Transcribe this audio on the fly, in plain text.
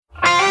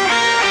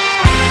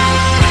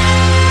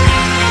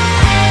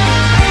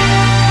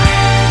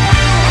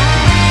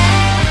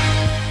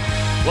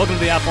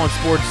On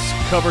Sports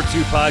Cover 2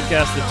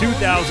 podcast, the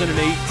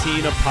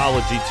 2018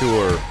 Apology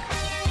Tour.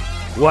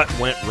 What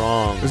went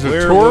wrong? Is it Where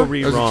a tour? were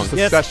we or is wrong? it just a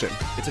Yes, session?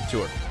 it's a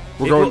tour.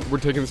 We're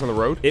taking this on the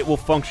road? It will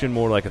function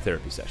more like a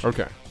therapy session.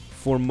 Okay.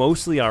 For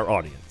mostly our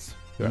audience,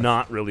 Yes.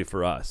 not really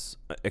for us,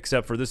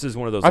 except for this is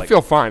one of those. I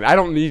feel fine. I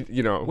don't need,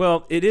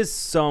 Well, it is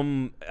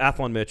some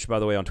Athlon Mitch, by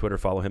the way, on Twitter.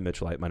 Follow him,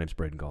 Mitch Light. My name's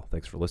Braden Gall.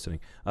 Thanks for listening.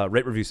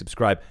 Rate, review,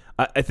 subscribe.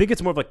 I think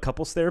it's more of like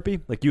couples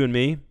therapy, like you and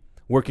me,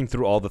 working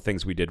through all the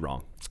things we did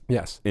wrong.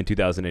 Yes. In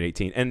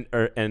 2018.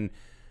 And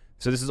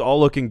so this is all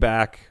looking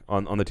back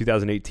on the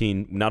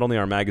 2018, not only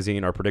our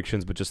magazine, our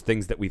predictions, but just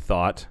things that we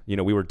thought.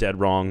 We were dead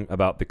wrong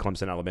about the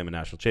Clemson-Alabama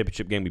National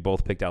Championship game. We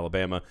both picked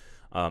Alabama.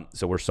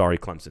 So we're sorry,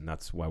 Clemson.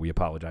 That's why we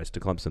apologized to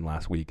Clemson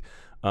last week.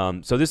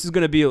 So this is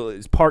going to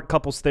be part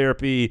couples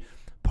therapy,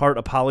 part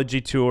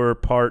apology tour,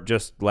 part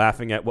just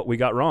laughing at what we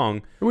got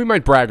wrong. And we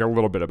might brag a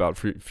little bit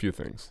about a few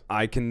things.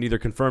 I can neither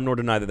confirm nor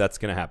deny that that's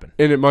going to happen.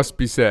 And it must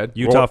be said.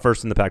 Utah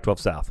first in the Pac-12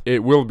 South.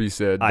 It will be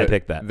said. I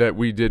picked that. That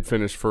we did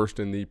finish first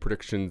in the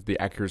predictions, the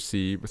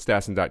accuracy,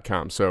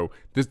 Stassen.com. So,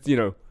 this,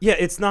 Yeah,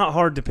 it's not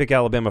hard to pick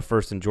Alabama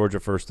first and Georgia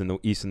first in the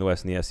East and the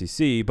West and the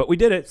SEC, but we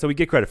did it, so we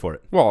get credit for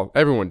it. Well,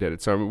 everyone did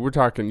it. So we're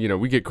talking,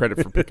 we get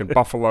credit for picking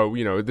Buffalo.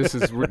 That's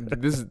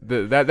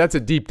a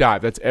deep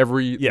dive. That's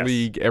every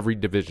league, every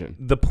division.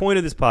 The point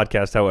of this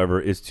podcast, however,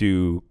 is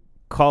to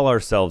call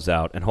ourselves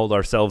out and hold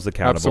ourselves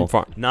accountable. Have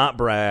some fun. Not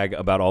brag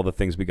about all the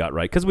things we got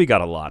right, because we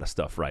got a lot of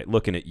stuff right.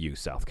 Looking at you,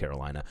 South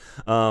Carolina.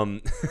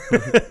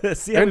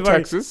 See how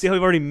Texas. See how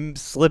we've already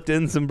slipped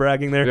in some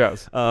bragging there?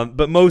 Yes.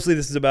 But mostly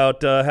this is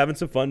about having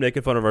some fun,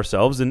 making fun of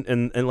ourselves,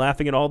 and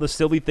laughing at all the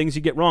silly things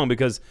you get wrong,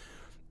 because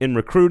in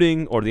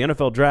recruiting or the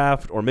NFL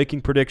draft or making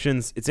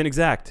predictions, it's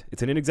inexact.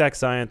 It's an inexact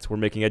science. We're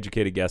making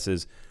educated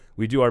guesses.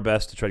 We do our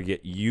best to try to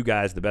get you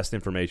guys the best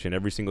information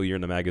every single year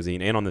in the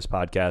magazine and on this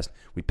podcast.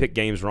 We pick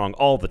games wrong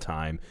all the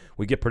time.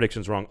 We get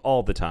predictions wrong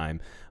all the time.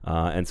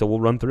 And so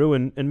we'll run through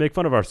and make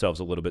fun of ourselves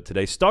a little bit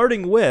today,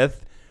 starting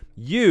with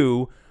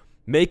you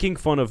making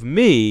fun of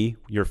me,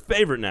 your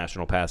favorite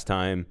national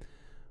pastime.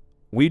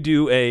 We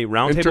do a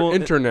roundtable.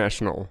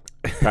 International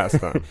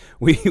pastime.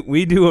 we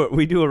do a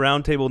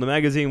roundtable in the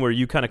magazine where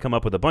you kind of come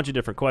up with a bunch of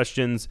different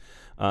questions,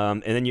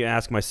 and then you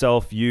ask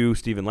myself, you,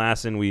 Stephen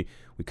Lassen. We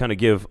kind of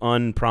give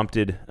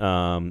unprompted,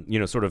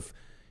 sort of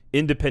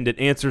independent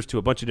answers to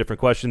a bunch of different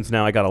questions.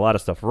 Now I got a lot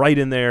of stuff right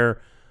in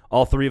there.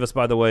 All three of us,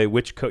 by the way.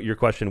 Your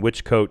question?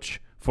 Which coach,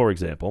 for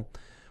example,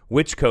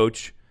 which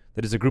coach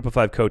that is a Group of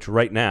 5 coach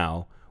right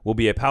now will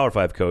be a Power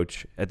 5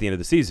 coach at the end of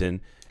the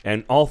season?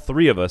 And all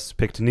three of us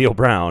picked Neil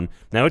Brown.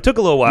 Now, it took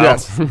a little while,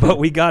 yes. but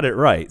we got it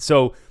right.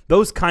 So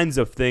those kinds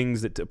of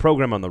things, that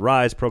program on the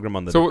rise, program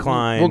on the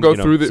decline. We'll go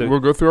we'll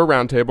go through a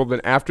roundtable. Then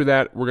after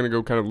that, we're going to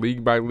go kind of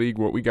league by league,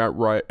 what we got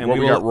right, and what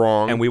we got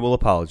wrong. And we will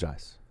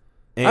apologize.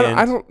 And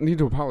I don't need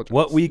to apologize.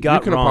 What we got wrong.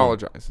 You can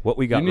apologize. What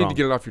we got wrong. You need to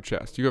get it off your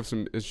chest. You have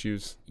some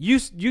issues. You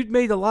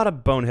made a lot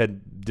of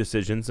bonehead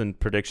decisions and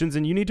predictions,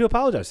 and you need to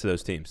apologize to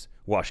those teams.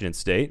 Washington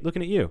State,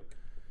 looking at you.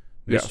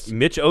 Yes.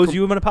 Mitch owes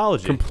you an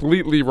apology.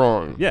 Completely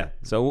wrong. Yeah.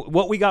 So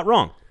what we got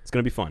wrong. It's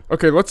going to be fun.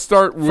 Okay, let's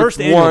start with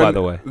first annual, one by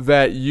the way,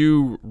 that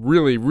you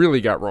really, really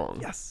got wrong.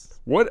 Yes.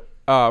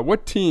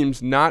 What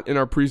teams not in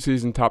our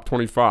preseason top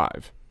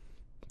 25?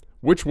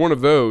 Which one of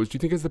those do you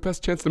think has the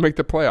best chance to make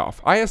the playoff?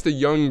 I asked a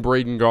young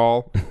Braden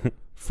Gall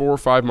 4 or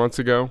 5 months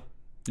ago.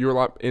 You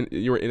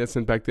were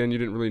innocent back then. You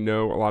didn't really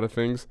know a lot of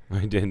things.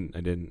 I didn't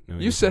know You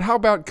anything. said, "How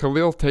about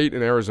Khalil Tate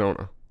in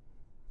Arizona?"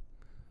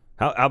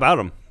 How about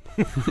him?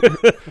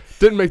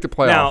 Didn't make the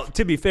playoff. Now,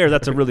 to be fair,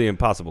 that's a really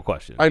impossible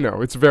question. I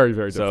know. It's very,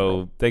 very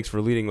difficult. So thanks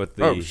for leading with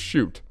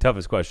the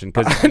toughest question.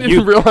 I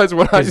didn't realize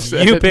what I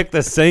said. You picked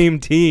the same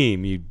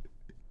team, you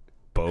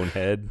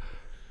bonehead.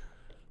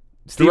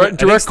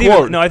 Direct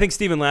quote. No, I think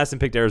Stephen Lassen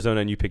picked Arizona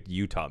and you picked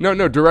Utah.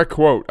 No, direct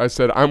quote. I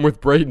said, "I'm with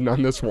Braden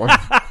on this one."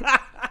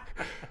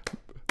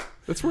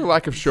 That's where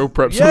lack of show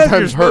prep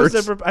sometimes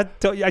hurts.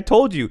 I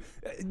told you.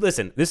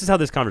 Listen, this is how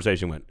this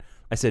conversation went.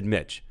 I said,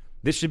 Mitch,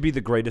 this should be the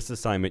greatest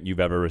assignment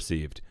you've ever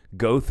received.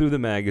 Go through the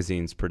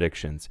magazine's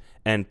predictions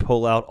and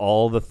pull out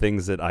all the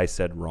things that I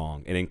said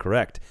wrong and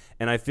incorrect.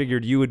 And I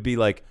figured you would be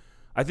like,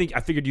 I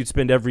figured you'd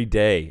spend every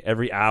day,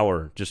 every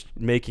hour, just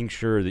making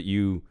sure that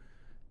you.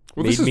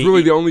 Well, this is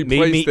really the only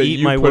place that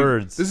you my put.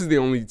 Words. This is the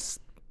only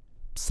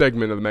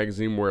segment of the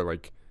magazine where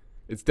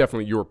it's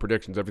definitely your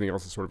predictions. Everything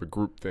else is sort of a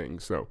group thing.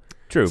 So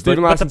true.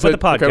 Stephen Lassen said the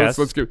podcast.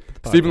 Okay, let's go.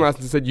 Stephen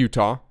Lassen said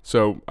Utah.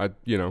 So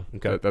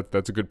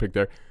that's a good pick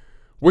there.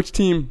 Which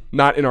team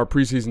not in our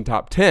preseason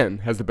top 10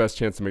 has the best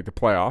chance to make the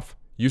playoff?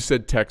 You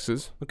said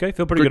Texas. Okay,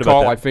 feel pretty good good about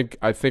call. that.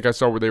 I think I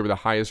saw where they were the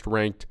highest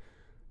ranked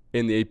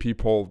in the AP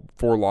poll,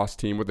 4-loss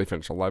team. Would they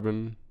finish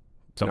 11?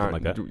 Something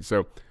like that.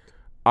 So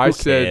I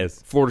said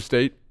cares? Florida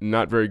State,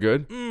 not very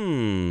good.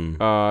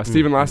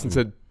 Stephen Lassen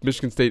said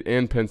Michigan State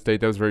and Penn State.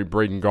 That was very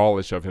Braden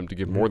Gallish of him to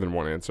give more than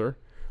one answer.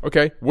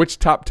 Okay, which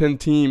top 10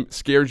 team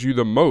scares you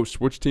the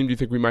most? Which team do you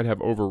think we might have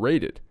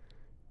overrated?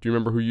 Do you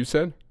remember who you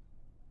said?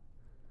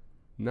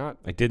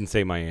 I didn't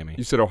say Miami.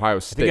 You said Ohio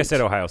State. I think I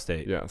said Ohio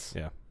State. Yes.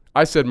 Yeah.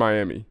 I said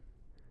Miami.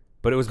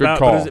 But it was Good about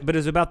call. but it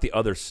was about the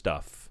other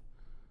stuff,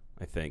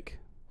 I think.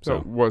 So So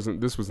it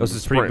wasn't. This was in This the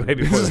is pretty- spring.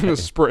 maybe This before is in that.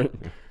 the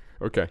spring.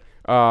 Okay.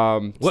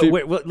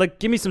 what, like,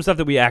 give me some stuff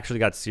that we actually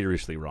got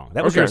seriously wrong.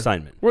 That was your Okay.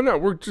 assignment. Well, no,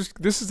 we're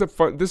just. This is a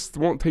fun. This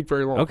won't take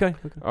very long. Okay.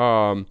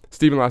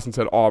 Stephen Lassen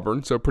said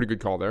Auburn, so pretty good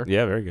call there.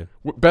 Yeah, very good.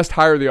 Best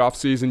hire of the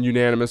offseason,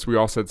 unanimous. We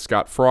all said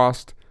Scott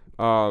Frost.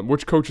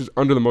 Which coach is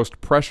under the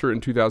most pressure in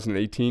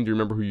 2018? Do you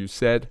remember who you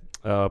said?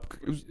 I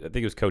think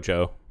it was Coach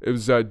O. It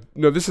was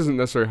no. This isn't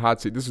necessarily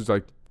hot seat. This was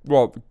like,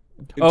 well,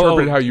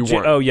 interpret it how you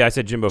want. Oh yeah, I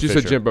said Jimbo. You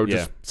Fisher. said Jimbo,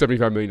 Yeah. just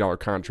 $75 million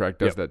contract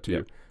does Yep, that to yep.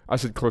 you. I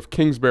said Cliff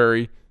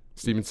Kingsbury.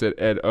 Steven said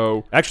Ed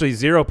O. Actually,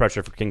 zero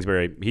pressure for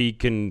Kingsbury. He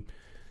can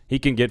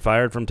get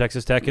fired from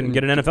Texas Tech and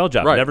get an NFL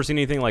job. Right. Never seen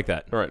anything like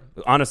that. All right.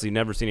 Honestly,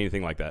 never seen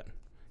anything like that.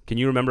 Can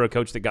you remember a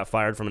coach that got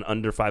fired from an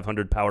under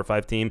 500 Power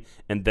 5 team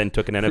and then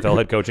took an NFL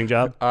head coaching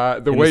job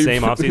in the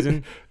same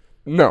offseason?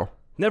 No.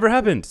 Never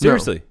happened.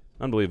 Seriously.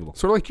 Unbelievable.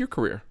 Sort of like your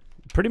career.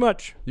 Pretty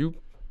much. You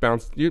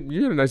bounced. You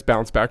had a nice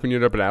bounce back when you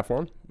ended up at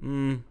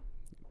Athlon.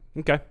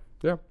 Okay.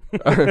 Yeah.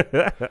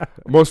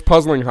 Most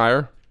puzzling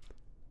hire.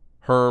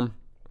 Herm,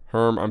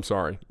 I'm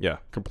sorry. Yeah.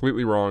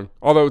 Completely wrong.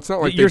 Although it's not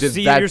like they did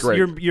that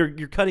great.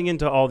 You're cutting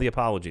into all the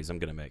apologies I'm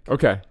going to make.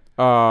 Okay.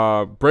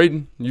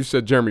 Braden, you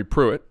said Jeremy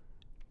Pruitt.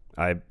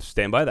 I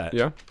stand by that.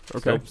 Yeah.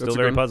 Okay. Still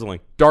very puzzling.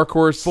 Dark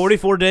horse.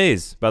 44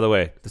 days, by the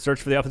way. The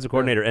search for the offensive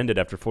coordinator ended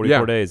after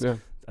 44 days. Yeah.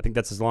 I think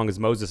that's as long as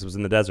Moses was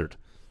in the desert.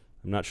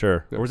 I'm not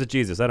sure. Yeah. Or was it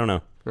Jesus? I don't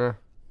know. Yeah.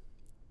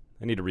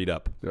 I need to read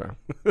up.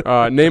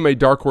 Yeah. Name a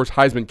dark horse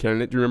Heisman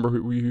candidate. Do you remember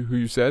who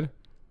you said?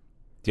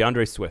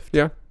 DeAndre Swift.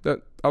 Yeah.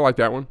 I like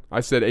that one. I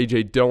said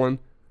A.J. Dillon.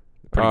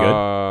 Pretty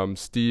good.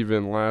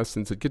 Stephen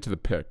Lassen said, get to the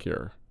pick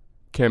here.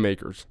 Cam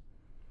Akers.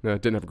 No,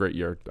 didn't have a great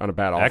year on a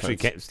bad offense.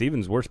 Actually,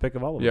 Steven's worst pick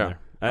of all of Yeah. them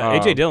there.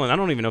 A.J. Dillon, I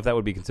don't even know if that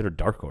would be considered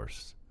dark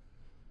horse.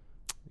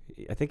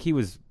 I think he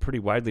was pretty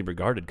widely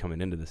regarded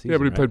coming into the season. Yeah,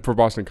 but he right? played for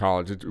Boston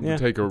College. It would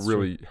take a that's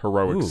really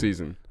heroic Ooh.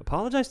 season.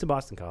 Apologize to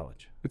Boston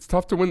College. It's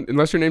tough to win.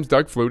 Unless your name's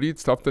Doug Flutie,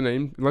 it's tough to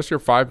name. Unless you're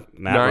a 5'9"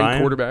 Ryan?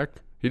 quarterback.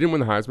 He didn't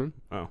win the Heisman.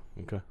 Oh,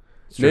 okay.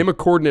 Name a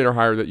coordinator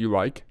hire that you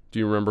like. Do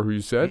you remember who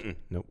you said?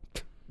 Nope.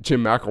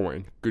 Jim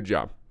McElwain. Good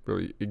job.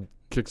 Really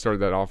kickstarted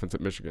that offense at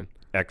Michigan.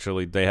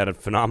 Actually, they had a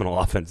phenomenal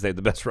offense. They had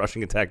the best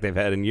rushing attack they've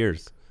had in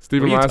years.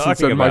 Stephen What are you Lassen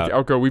said talking Mike about?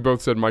 Elko. We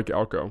both said Mike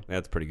Elko.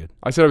 That's pretty good.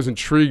 I said I was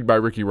intrigued by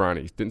Ricky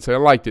Ronnie. Didn't say I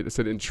liked it. I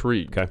said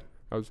intrigued. Okay.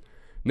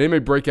 Name a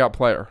breakout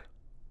player.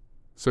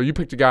 So you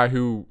picked a guy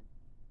who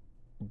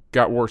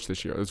got worse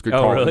this year. That's a good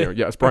Oh, call. really? Here.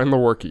 Yes, Brian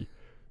Lewerke.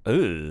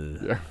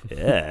 Ooh.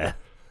 Yeah.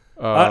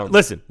 Yeah.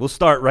 Listen, we'll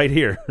start right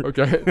here.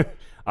 Okay.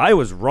 I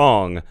was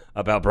wrong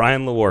about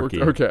Brian Lewerke.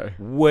 Okay.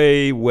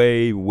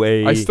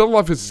 Way. I still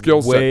love his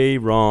skill set. Way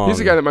wrong. He's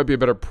a guy that might be a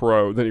better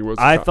pro than he was.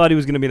 I thought he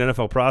was going to be an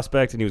NFL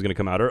prospect and he was going to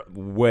come out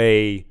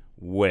way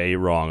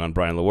wrong on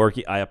Brian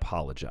Lewerke. I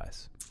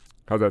apologize.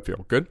 How'd that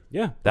feel? Good?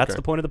 Yeah, that's Okay.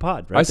 the point of the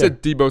pod. Right I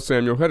said Debo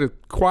Samuel had a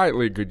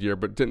quietly good year,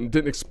 but didn't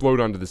explode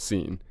onto the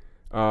scene.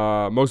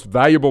 Most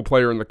valuable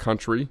player in the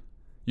country.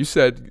 You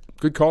said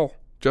good call,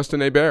 Justin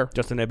Hebert.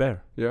 Justin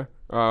Hebert. Yeah.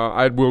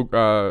 I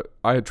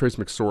had Trace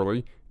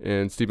McSorley,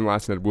 and Stephen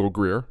Lassen had Will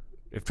Greer.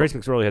 If Trace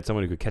McSorley had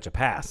someone who could catch a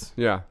pass,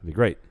 Yeah. it'd be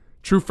great.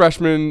 True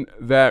freshman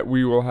that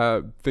we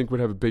will think would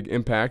have a big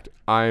impact.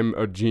 I'm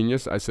a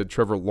genius. I said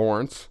Trevor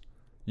Lawrence.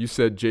 You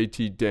said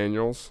JT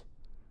Daniels.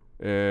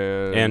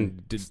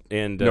 And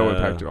no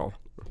impact at all.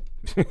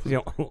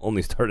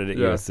 Only started at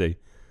Yeah. USC.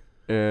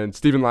 And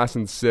Stephen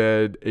Lassen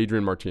said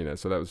Adrian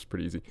Martinez, so that was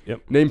pretty easy.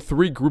 Yep. Name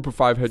 3 group of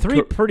 5 head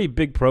Three pretty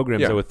big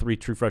programs Yeah. though, with 3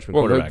 true freshman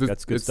quarterbacks.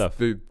 That's good it's stuff.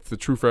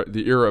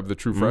 The era of the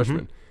true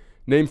freshmen.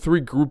 Name 3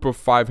 group of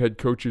 5 head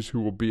coaches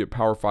who will be at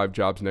Power 5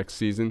 jobs next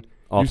season.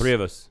 All 3 of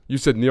us. You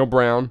said Neil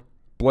Brown,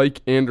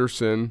 Blake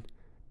Anderson,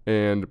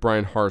 and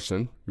Brian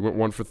Harsin. You went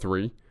 1 for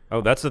 3. Oh,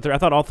 that's the 3. I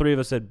thought all 3 of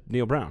us said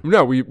Neil Brown.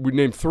 No, we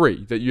named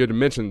 3 that you had to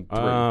mention 3.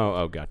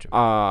 Oh, gotcha.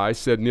 I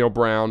said Neil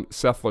Brown,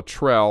 Seth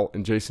Luttrell,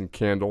 and Jason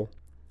Candle.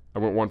 I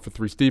went 1 for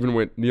 3. Steven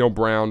went Neil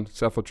Brown,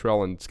 Seth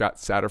Luttrell, and Scott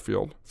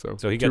Satterfield. So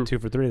he got 2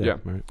 for 3 there. Yeah.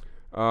 Right.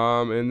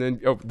 And then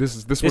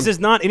this This one. is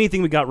not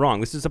anything we got wrong.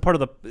 This is a part of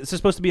the. This is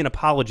supposed to be an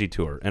apology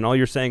tour, and all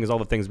you're saying is all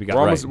the things we got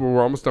right.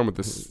 We're almost done with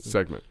this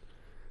segment.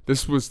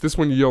 This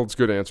one yields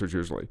good answers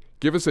usually.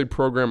 Give us a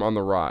program on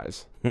the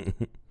rise.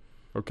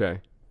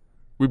 Okay.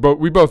 We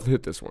both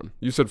hit this one.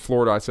 You said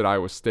Florida. I said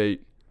Iowa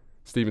State.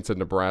 Steven said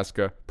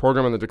Nebraska.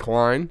 Program on the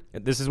decline.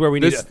 This is where we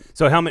need.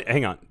 So how many?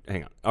 Hang on.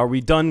 Are we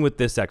done with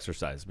this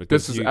exercise?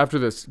 Because This is after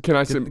this. Can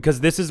I say? Because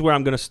this is where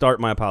I'm going to start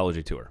my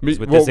apology tour.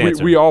 With this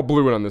answer. We all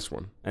blew it on this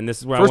one. And this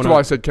is where First of all,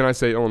 I said, can I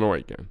say Illinois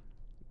again?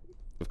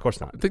 Of course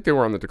not. I think they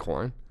were on the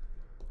decline.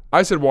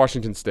 I said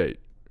Washington State.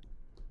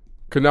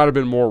 Could not have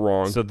been more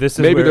wrong. So this is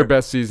maybe where- their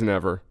best season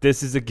ever.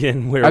 This is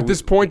again where At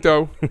this point,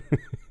 though,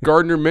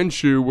 Gardner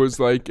Minshew was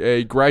like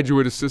a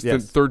graduate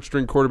assistant, Yes.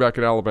 third-string quarterback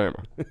at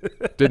Alabama.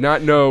 Did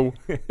not know.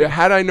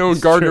 Had I known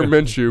Gardner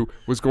Minshew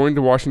was going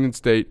to Washington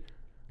State,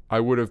 I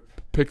would have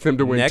picked them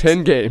to win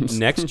 10 games.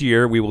 Next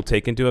year, we will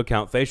take into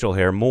account facial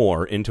hair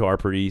more into our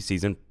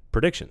preseason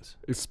predictions.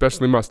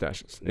 Especially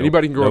mustaches.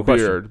 Anybody can grow a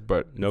question. beard,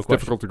 but it's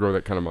difficult to grow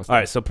that kind of mustache. All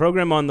right, so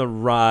program on the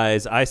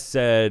rise. I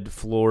said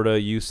Florida.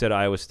 You said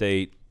Iowa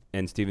State.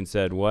 And Steven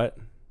said what?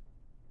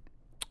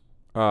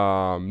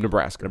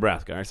 Nebraska.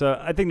 All right, so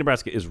I think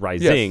Nebraska is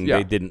rising. Yes, yeah.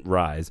 They didn't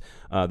rise.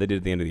 They did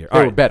at the end of the year.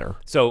 They were better.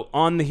 So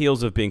on the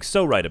heels of being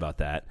so right about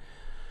that,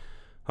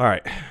 all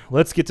right,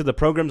 let's get to the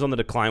programs on the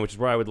decline, which is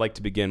where I would like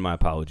to begin my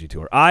apology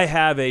tour. I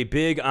have a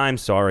big I'm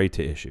sorry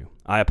to issue.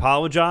 I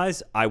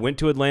apologize. I went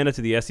to Atlanta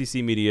to the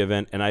SEC media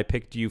event, and I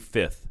picked you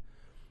fifth.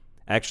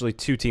 Actually,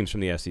 2 teams from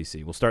the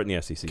SEC. We'll start in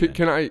the SEC.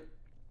 Can I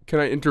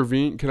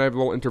intervene? Can I have a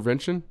little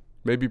intervention?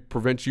 Maybe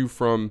prevent you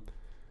from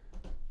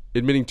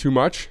admitting too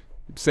much,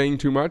 saying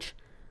too much.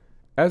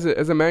 As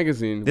a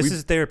magazine, this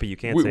is therapy. You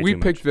can't say too much. We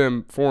picked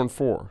them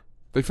 4-4.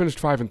 They finished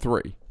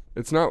 5-3.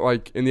 It's not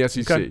like in the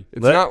SEC. Okay.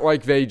 It's not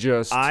like they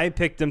just. I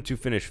picked them to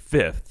finish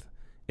 5th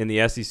in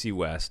the SEC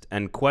West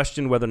and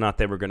questioned whether or not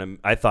they were going to.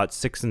 I thought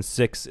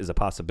 6-6 is a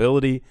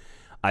possibility.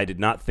 I did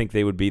not think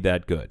they would be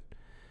that good.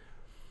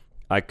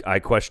 I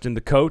questioned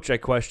the coach. I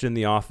questioned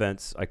the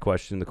offense. I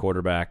questioned the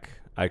quarterback.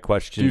 I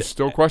questioned. Do you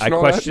still question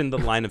all that? I questioned the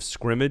line of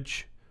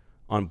scrimmage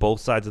on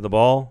both sides of the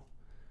ball.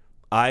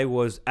 I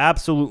was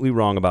absolutely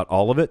wrong about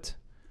all of it,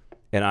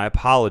 and I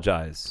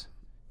apologize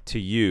to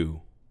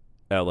you,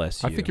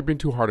 LSU. I think you're being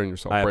too hard on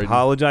yourself, I Braden.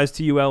 apologize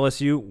to you,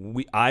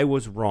 LSU. I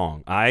was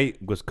wrong. I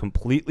was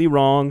completely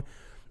wrong.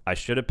 I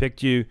should have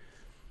picked you.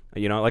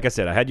 You know, like I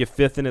said, I had you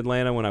 5th in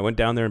Atlanta when I went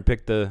down there and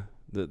picked the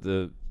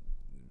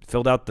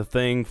filled out the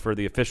thing for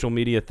the official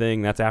media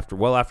thing. That's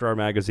after our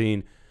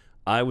magazine.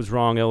 I was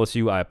wrong,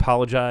 LSU. I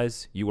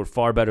apologize. You were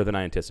far better than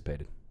I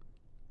anticipated.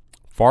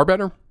 Far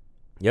better?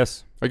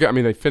 Yes. I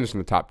mean, they finished in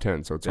the top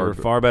 10, so it's hard. They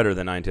were far better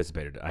than I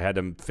anticipated. I had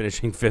them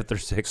finishing 5th or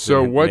 6th.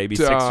 So what? Maybe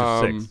 6th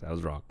or 6th. I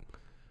was wrong.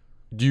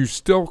 Do you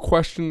still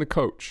question the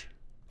coach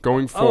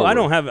going forward? Oh, I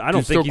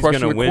don't think he's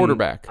going to win.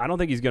 Quarterback? I don't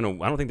think they're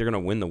going to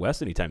win the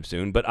West anytime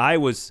soon. But I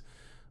was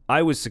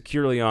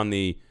securely on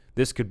the.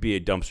 This could be a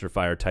dumpster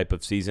fire type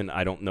of season.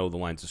 I don't know the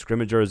lines of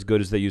scrimmage are as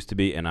good as they used to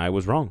be, and I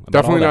was wrong.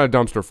 Definitely not a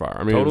dumpster fire.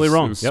 I mean, totally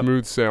wrong. It was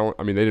smooth sailing.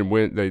 I mean, they didn't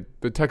win.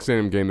 The Texas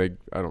A&M game.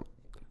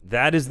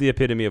 That is the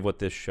epitome of what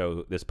this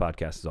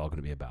podcast is all going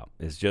to be about.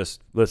 Is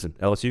just listen,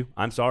 LSU.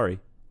 I'm sorry,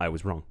 I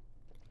was wrong.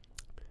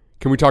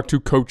 Can we talk to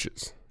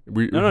coaches?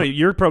 No,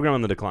 your program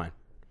on the decline.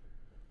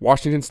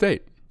 Washington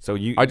State. So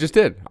I just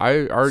did.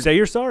 Say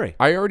you're sorry.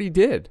 I already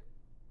did.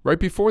 Right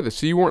before this,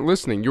 so you weren't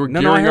listening. You were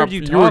gearing I heard up.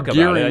 You were talk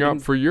gearing about it.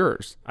 up for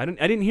yours. I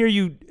didn't hear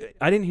you.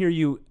 I didn't hear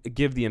you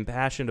give the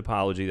impassioned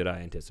apology that I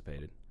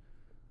anticipated.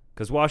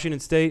 Because Washington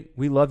State,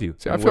 we love you.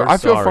 See, I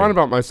feel fine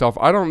about myself.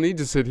 I don't need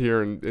to sit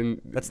here and.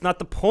 That's not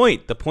the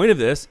point. The point of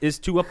this is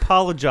to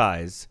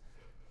apologize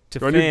to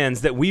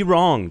fans that we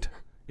wronged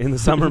in the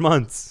summer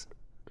months.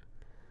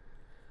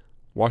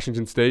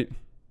 Washington State,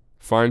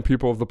 fine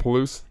people of the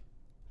Palouse.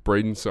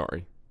 Braden,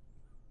 sorry.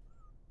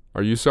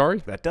 Are you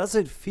sorry? That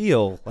doesn't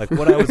feel like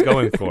what I was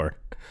going for.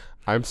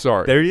 I'm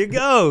sorry. There you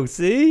go.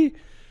 See?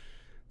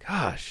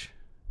 Gosh.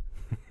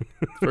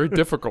 It's very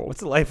difficult.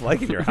 What's life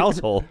like in your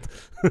household?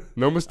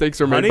 No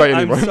mistakes are made by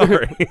anyone. I'm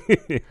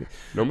sorry.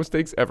 No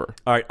mistakes ever.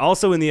 All right.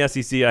 Also in the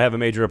SEC, I have a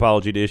major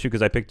apology to issue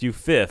because I picked you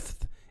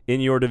 5th in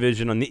your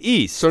division on the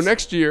East. So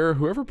next year,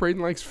 whoever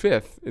Braden likes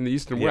 5th in the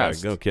East and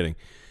West. No kidding.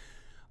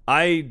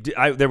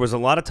 There was a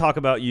lot of talk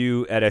about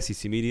you at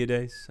SEC Media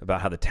Days,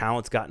 about how the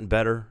talent's gotten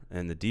better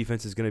and the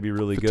defense is going to be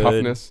really good.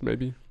 Toughness,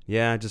 maybe.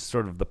 Yeah, just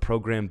sort of the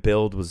program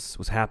build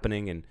was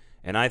happening,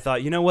 and I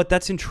thought, you know what,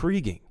 that's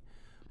intriguing.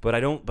 But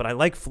I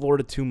like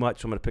Florida too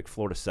much, so I'm going to pick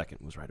Florida second.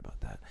 Was right about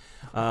that.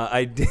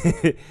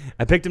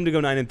 I picked him to go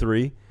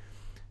 9-3,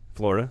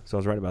 Florida, so I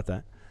was right about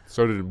that.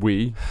 So did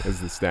we as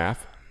the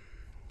staff.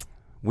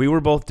 We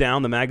were both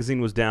down. The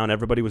magazine was down.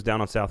 Everybody was down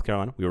on South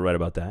Carolina. We were right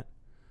about that.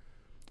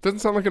 Doesn't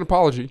sound like an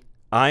apology.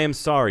 I am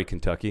sorry,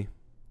 Kentucky.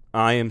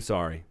 I am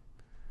sorry.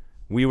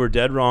 We were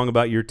dead wrong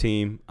about your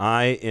team.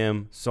 I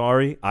am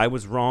sorry. I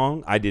was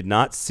wrong. I did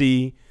not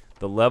see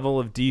the level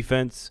of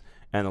defense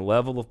and the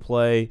level of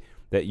play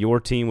that your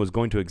team was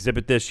going to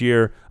exhibit this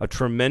year. A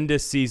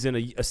tremendous season,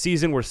 a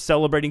season we're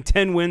celebrating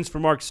 10 wins for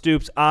Mark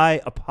Stoops. I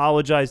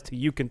apologize to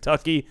you,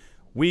 Kentucky.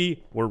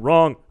 We were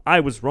wrong. I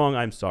was wrong.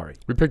 I'm sorry.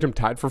 We picked him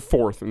tied for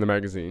 4th in the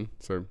magazine,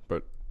 so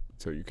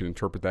you can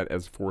interpret that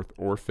as 4th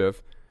or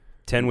 5th.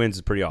 10 wins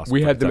is pretty awesome.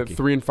 We had Kentucky.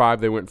 them at 3-5.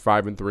 They went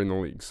 5-3 in the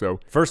league.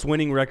 So first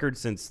winning record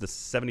since the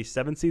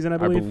 77 season, I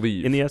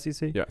believe. In the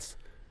SEC. Yes.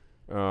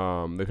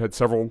 They've had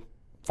several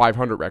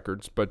 500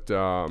 records, but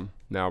now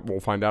we'll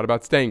find out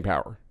about staying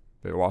power.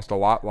 They lost a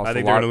lot. I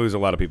think they're going to lose a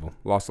lot of people.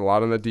 Lost a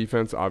lot on the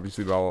defense.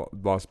 Obviously, they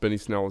lost Benny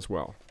Snell as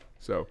well.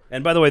 So.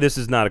 And by the way, this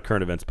is not a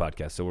current events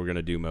podcast, so we're going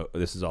to do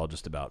this is all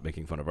just about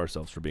making fun of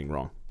ourselves for being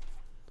wrong.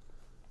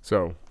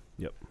 So.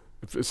 Yep.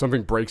 If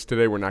something breaks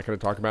today, we're not going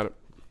to talk about it.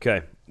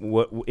 Okay.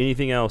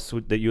 Anything else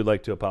that you would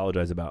like to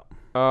apologize about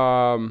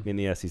in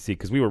the SEC?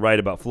 Because we were right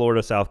about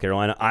Florida, South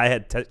Carolina. I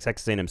had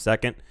Texas A&M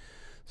second,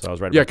 so I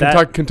was right about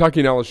that. Kentucky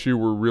and LSU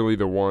were really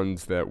the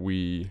ones that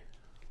we...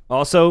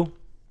 Also,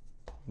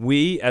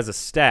 We, as a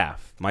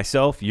staff,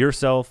 myself,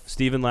 yourself,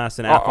 Stephen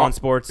Laston, Athlon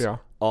Sports,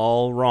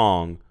 all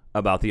wrong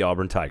about the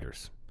Auburn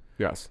Tigers.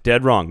 Yes.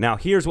 Dead wrong. Now,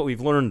 here's what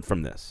we've learned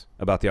from this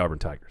about the Auburn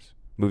Tigers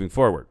moving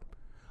forward.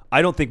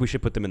 I don't think we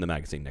should put them in the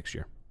magazine next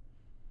year.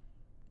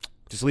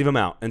 Just leave them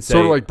out and say...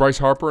 Sort of like Bryce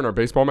Harper in our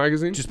baseball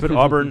magazine? Just put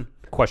Auburn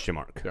question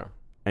mark. Yeah.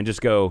 And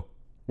just go...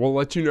 We'll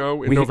let you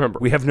know in November.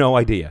 We have no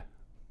idea.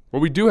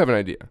 Well, we do have an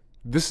idea.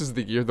 This is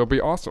the year they'll be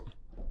awesome.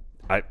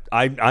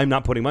 I'm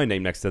not putting my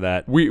name next to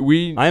that.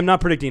 I am not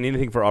predicting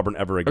anything for Auburn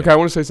ever again. Okay, I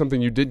want to say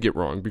something you did get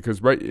wrong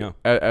because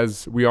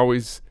as I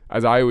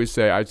always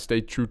say, I stay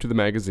true to the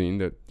magazine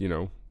that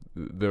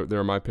there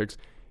are my picks,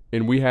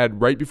 and we had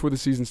right before the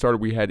season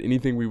started we had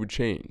anything we would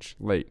change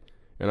late,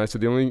 and I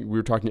said the only we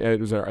were talking I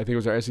think it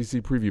was our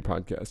SEC preview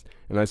podcast,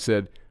 and I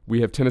said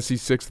we have Tennessee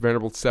 6th,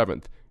 Vanderbilt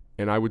 7th,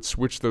 and I would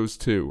switch those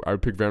two. I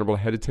would pick Vanderbilt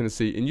ahead of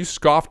Tennessee, and you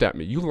scoffed at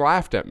me, you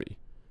laughed at me.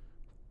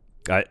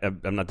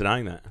 I'm not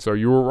denying that. So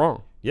you were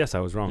wrong. Yes, I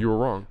was wrong. You were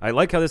wrong. I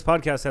like how this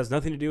podcast has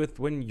nothing to do with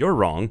when you're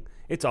wrong.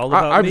 It's all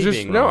about me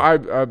being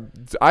wrong.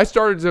 I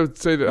started to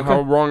say that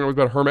how wrong I was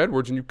about Herm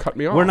Edwards, and you cut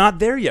me off. We're not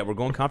there yet. We're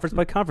going conference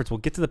by conference. We'll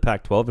get to the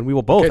Pac-12, and we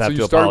will both have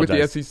to apologize. So you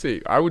started with the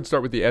SEC. I would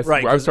start with the SEC.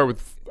 Right, I would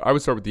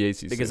start with the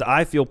ACC. Because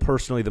I feel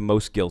personally the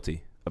most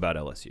guilty about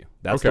LSU.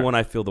 That's the one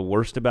I feel the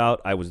worst about.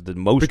 I was the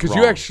most because wrong.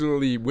 You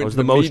actually went to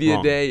the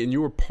media day, and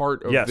you were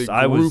part of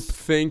the group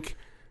think.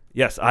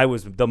 Yes, I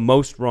was the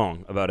most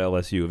wrong about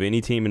LSU of any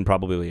team in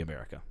probably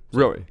America.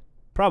 Really?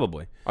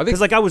 Probably.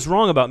 Because I was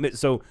wrong about –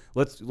 so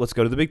let's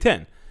go to the Big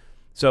Ten.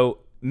 So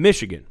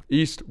Michigan.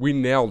 East, we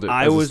nailed it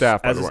as a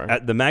staff, by the way.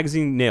 The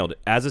magazine nailed it.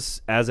 As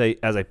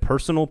a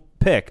personal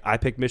pick, I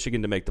picked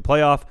Michigan to make the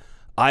playoff.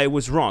 I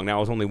was wrong. Now, I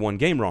was only one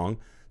game wrong,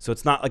 so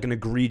it's not like an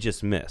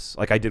egregious miss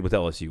like I did with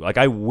LSU. Like,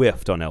 I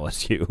whiffed on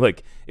LSU.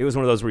 Like, it was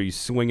one of those where you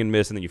swing and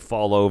miss and then you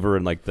fall over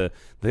and, like, the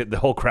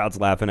whole crowd's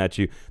laughing at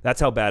you.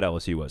 That's how bad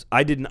LSU was.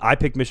 I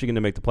picked Michigan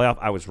to make the playoff.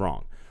 I was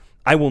wrong.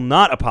 I will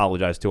not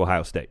apologize to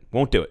Ohio State.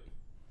 Won't do it.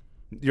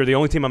 You're the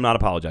only team I'm not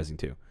apologizing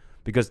to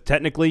because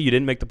technically you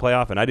didn't make the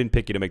playoff and I didn't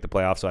pick you to make the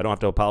playoff, so I don't have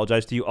to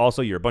apologize to you.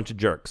 Also, you're a bunch of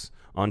jerks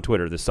on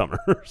Twitter this summer,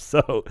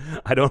 so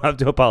I don't have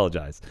to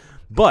apologize.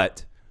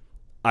 But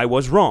I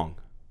was wrong.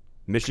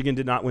 Michigan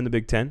did not win the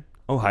Big Ten.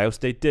 Ohio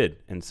State did,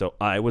 and so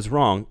I was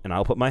wrong, and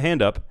I'll put my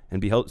hand up and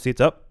be held. See,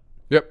 it's up.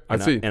 Yep, I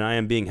see. And I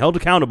am being held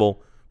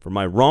accountable for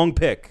my wrong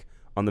pick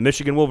on the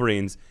Michigan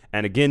Wolverines.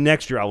 And again,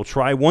 next year, I will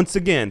try once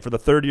again for the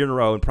third year in a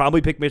row and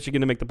probably pick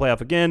Michigan to make the playoff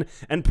again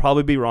and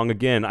probably be wrong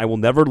again. I will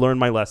never learn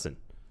my lesson.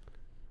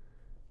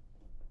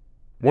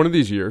 One of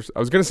these years, I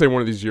was going to say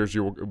one of these years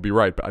you will be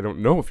right, but I don't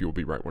know if you will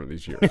be right one of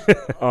these years.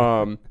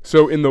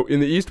 So in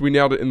the East, we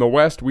nailed it. In the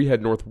West, we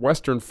had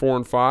Northwestern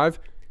 4-5.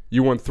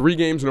 You won 3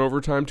 games in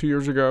overtime 2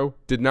 years ago.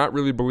 Did not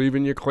really believe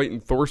in you. Clayton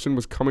Thorson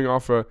was coming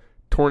off a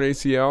torn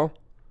ACL.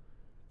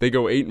 They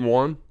go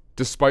 8-1.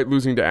 Despite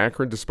losing to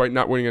Akron, despite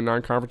not winning a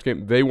non-conference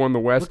game, they won the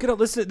West. Look at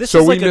listen. This so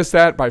is we like missed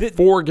that by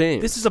 4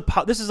 games. This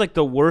is like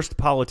the worst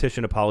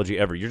politician apology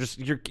ever.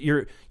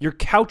 You're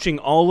couching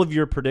all of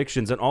your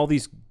predictions and all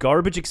these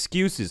garbage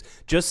excuses.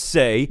 Just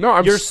say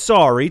you're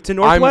sorry to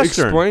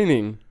Northwestern. I'm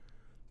explaining.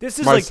 This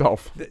is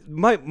myself.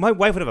 Like my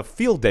wife would have a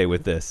field day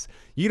with this.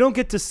 You don't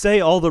get to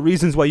say all the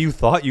reasons why you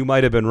thought you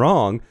might have been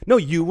wrong. No,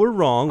 you were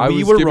wrong. We were wrong.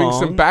 I was giving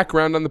some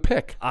background on the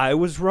pick. I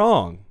was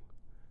wrong.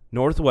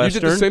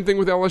 Northwestern. You did the same thing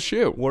with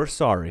LSU. We're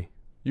sorry.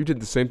 You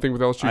did the same thing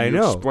with LSU. I You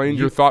know. explained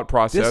your thought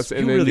process.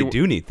 You really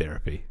do need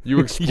therapy.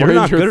 You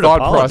explained your thought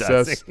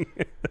process.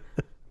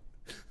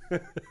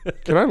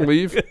 Can I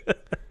leave?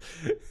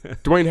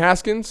 Dwayne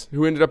Haskins,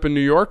 who ended up in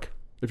New York.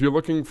 If you're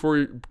looking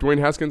for Dwayne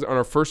Haskins on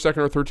our first,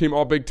 second, or third team,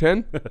 all Big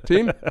Ten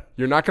team,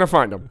 you're not going to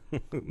find him.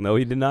 No,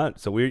 he did not.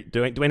 So we're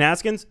Dwayne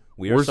Haskins.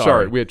 We're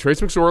sorry. We had Trace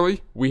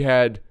McSorley. We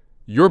had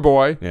your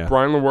boy,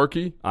 Brian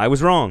Lewerke. I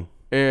was wrong.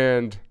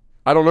 And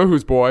I don't know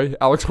whose boy,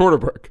 Alex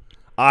Hornibrook.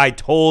 I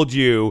told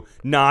you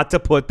not to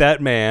put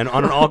that man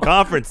on an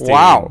all-conference team.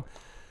 Wow.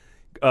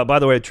 By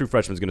the way, a true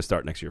freshman is going to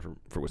start next year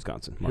for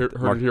Wisconsin.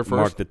 Heard it here first?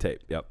 Mark the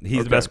tape. Yep,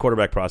 he's the best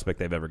quarterback prospect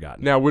they've ever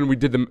gotten. Now, when we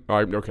did the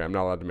okay, I'm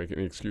not allowed to make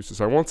any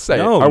excuses. I won't say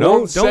it. I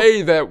won't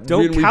say that when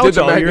we did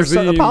the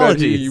magazine that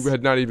he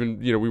had not even,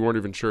 we weren't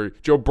even sure.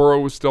 Joe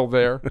Burrow was still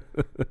there.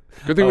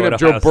 Good thing we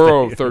didn't have Joe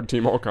Burrow third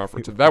team all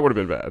conference. That would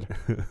have been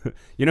bad.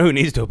 You know who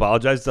needs to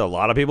apologize to a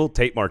lot of people?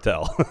 Tate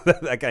Martell.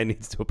 That guy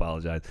needs to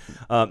apologize.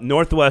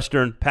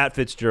 Northwestern, Pat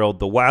Fitzgerald,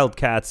 the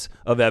Wildcats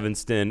of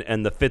Evanston,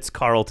 and the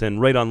Fitz-Carlton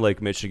right on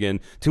Lake Michigan.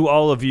 To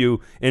all of you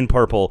in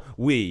purple,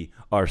 we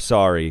are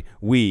sorry.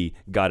 We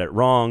got it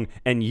wrong,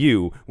 and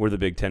you were the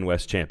Big Ten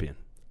West champion.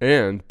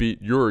 And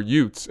beat your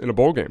Utes in a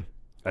bowl game.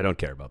 I don't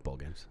care about bowl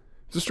games.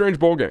 It's a strange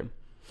bowl game.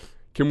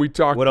 Can we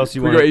talk? What else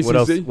you want? What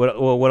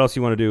else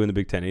you want to do in the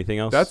Big Ten? Anything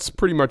else? That's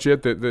pretty much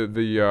it.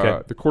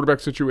 The quarterback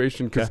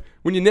situation. Because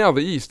when you nail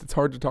the East, it's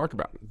hard to talk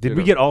about. Did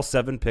we get all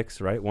 7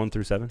 picks right? 1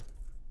 through 7.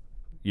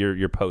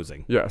 You're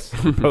posing. Yes.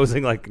 You're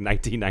posing like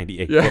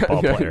 1998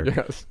 football player.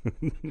 Yes.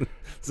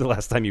 It's the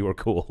last time you were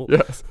cool.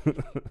 Yes.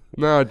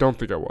 No, I don't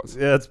think I was.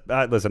 Yeah.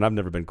 Listen, I've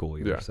never been cool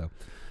either. So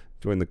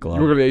join the club.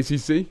 You want to go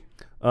to the ACC?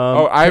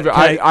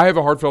 I have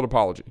a heartfelt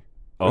apology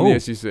on the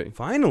ACC.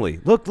 Finally.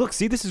 Look,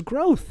 see, this is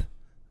growth.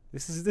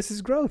 This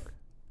is growth.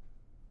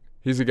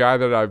 He's a guy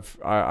that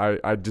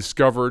I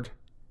discovered,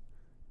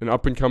 an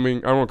up-and-coming,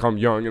 I don't want to call him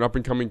young, an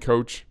up-and-coming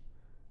coach.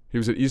 He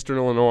was at Eastern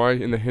Illinois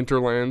in the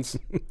hinterlands.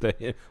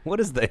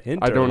 What is the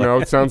hinterlands? I don't know.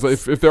 It sounds like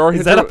if there are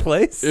is that a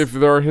place? If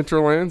there are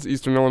hinterlands,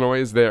 Eastern Illinois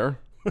is there.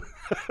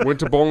 Went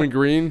to Bowling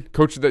Green,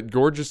 coached at that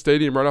gorgeous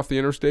stadium right off the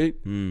interstate,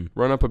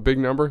 run up a big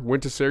number.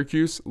 Went to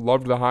Syracuse,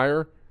 loved the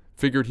hire,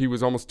 figured he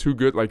was almost too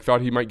good, like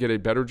thought he might get a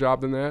better job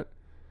than that.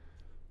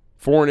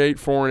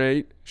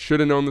 4-8,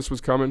 should have known this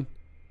was coming.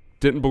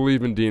 Didn't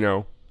believe in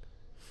Dino.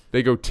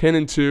 They go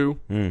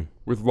 10-2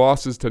 with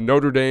losses to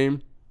Notre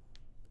Dame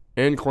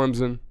and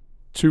Clemson,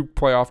 2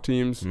 playoff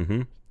teams.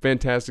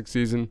 Fantastic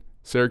season.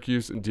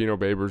 Syracuse and Dino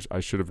Babers, I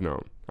should have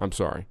known. I'm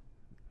sorry.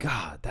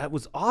 God, that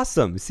was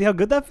awesome. See how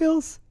good that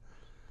feels?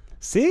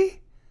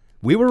 See?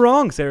 We were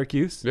wrong,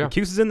 Syracuse. Yeah.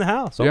 Syracuse is in the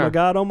house. Oh,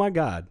 my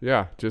God.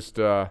 Yeah, just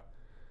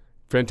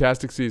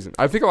fantastic season.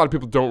 I think a lot of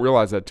people don't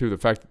realize that, too, the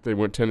fact that they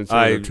went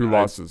 10-2 with 2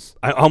 losses.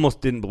 I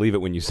almost didn't believe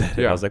it when you said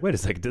it. Yeah. I was like, wait a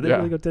second, did they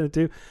really go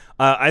 10-2?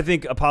 I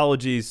think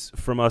apologies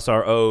from us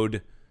are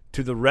owed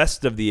to the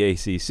rest of the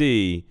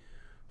ACC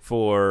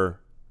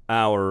for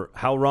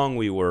how wrong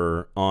we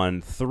were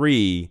on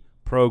 3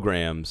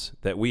 programs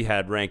that we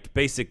had ranked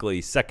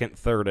basically 2nd,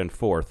 3rd, and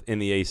 4th in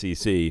the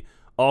ACC,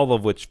 all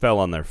of which fell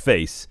on their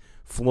face.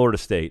 Florida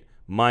State,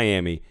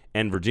 Miami,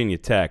 and Virginia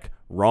Tech.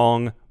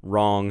 Wrong,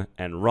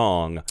 and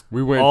wrong.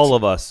 All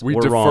of us were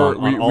wrong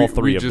on all 3 of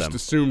them. We just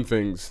assume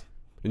things.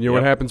 And you know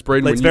what happens,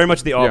 Braden? It's very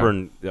much the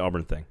Auburn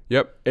thing.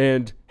 Yep.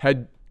 And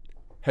had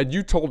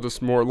you told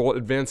us more, a little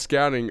advanced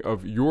scouting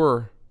of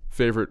your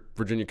favorite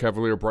Virginia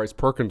Cavalier, Bryce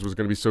Perkins, was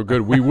going to be so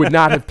good, we would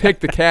not have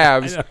picked the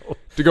Cavs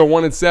to go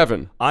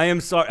 1-7. I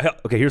am sorry.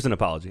 Okay, here's an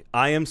apology.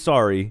 I am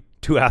sorry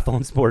to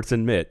Athlon Sports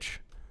and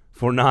Mitch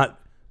for not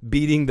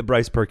beating the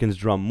Bryce Perkins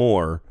drum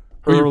more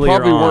earlier on. You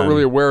probably weren't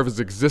really aware of his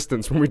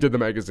existence when we did the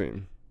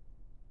magazine.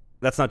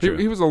 That's not true.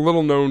 He was a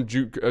little-known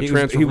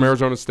transfer from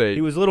Arizona State.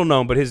 He was little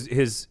known, but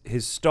his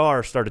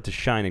star started to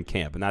shine in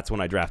camp, and that's when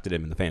I drafted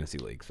him in the fantasy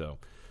league. So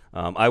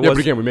but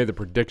again, we made the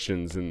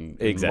predictions in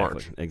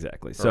March.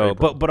 Exactly. So,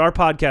 but our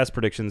podcast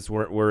predictions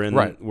were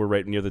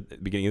right near the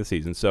beginning of the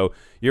season. So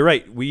you're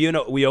right. We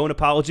owe an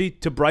apology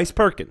to Bryce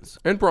Perkins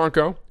and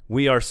Bronco.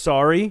 We are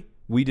sorry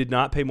we did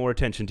not pay more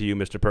attention to you,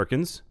 Mr.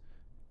 Perkins,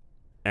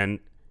 and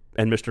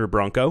Mr.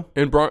 Bronco.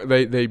 And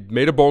they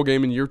made a bowl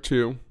game in year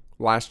 2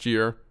 last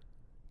year.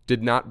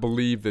 Did not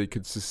believe they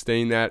could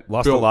sustain that.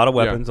 Lost a lot of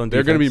weapons on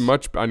defense. They're going to be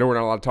much. I know we're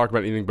not allowed to talk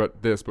about anything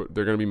but this, but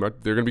they're going to be much.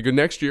 They're going to be good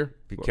next year.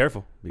 Be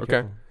careful.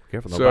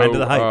 Careful. So, don't buy into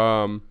the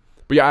hype.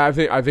 But yeah, I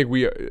think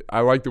I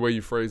like the way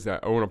you phrased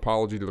that. Owe an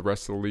apology to the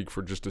rest of the league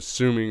for just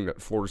assuming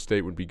that Florida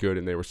State would be good,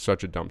 and they were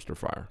such a dumpster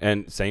fire.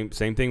 And same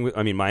thing with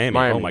Miami.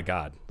 Oh my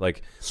God!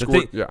 Like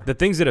the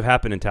things that have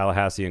happened in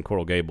Tallahassee and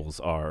Coral Gables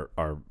are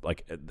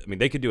like,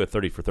 they could do a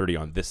 30 for 30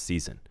 on this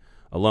season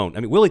alone.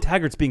 Willie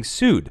Taggart's being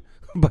sued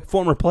by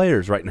former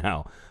players right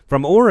now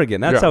from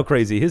Oregon. That's how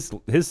crazy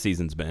his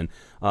season's been.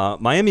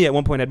 Miami at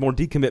one point had more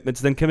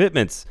decommitments than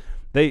commitments.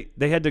 They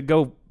had to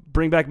go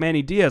bring back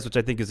Manny Diaz, which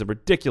I think is a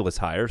ridiculous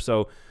hire.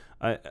 So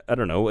I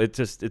don't know.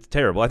 It's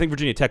terrible. I think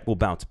Virginia Tech will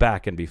bounce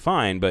back and be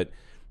fine, but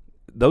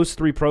those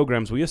 3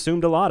 programs we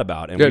assumed a lot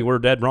about, and we were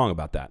dead wrong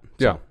about that.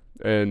 So.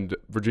 Yeah, and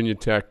Virginia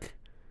Tech,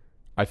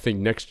 I think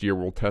next year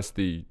will test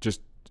it's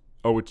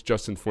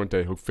Justin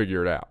Fuente who'll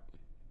figure it out.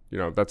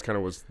 That's kind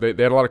of they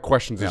had a lot of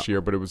questions this year,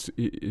 but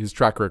his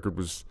track record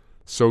was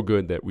so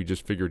good that we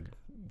just figured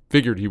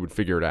he would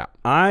figure it out.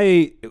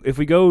 If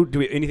we go,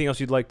 anything else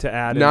you'd like to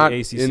add? Not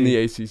in the ACC? In the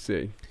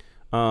ACC.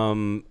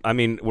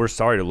 We're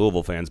sorry to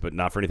Louisville fans, but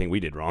not for anything we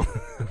did wrong.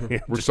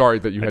 We're sorry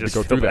that you had to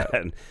go through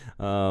that.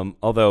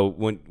 Although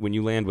when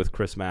you land with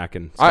Chris Mack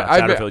and Scott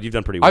Satterfield, you've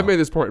done pretty well. I've made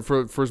this point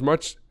for as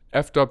much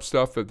effed up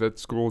stuff that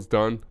school has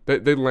done.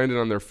 They landed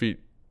on their feet.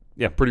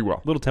 Yeah, pretty well.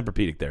 A little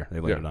Tempur-Pedic there they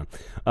landed on.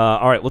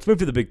 All right, let's move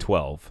to the Big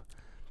 12.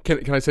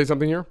 Can I say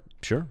something here?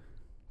 Sure.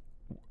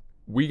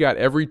 We got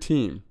every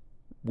team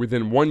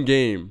within one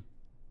game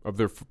of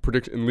their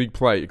prediction in league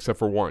play except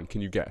for one.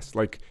 Can you guess?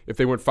 Like if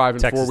they went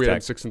 5-4, we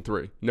had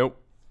 6-3.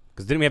 Nope.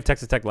 Because didn't we have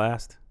Texas Tech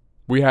last?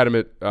 We had them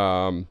at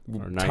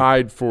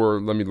tied for.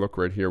 Let me look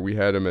right here. We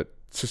had them at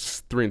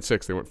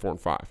 3-6. They went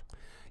 4-5.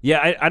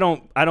 Yeah, I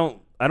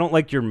don't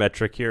like your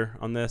metric here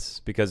on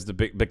this because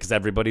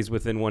everybody's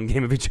within one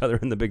game of each other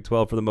in the Big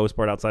 12 for the most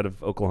part outside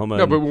of Oklahoma.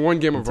 No, but one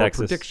game of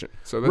Texas. our prediction.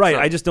 So that's right.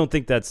 I just don't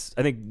think that's.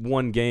 I think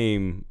one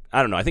game.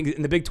 I don't know. I think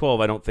in the Big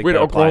 12, I don't think we had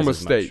that Oklahoma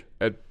State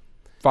at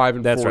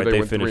 5-4. That's right. They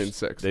went finished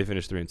 3-6. They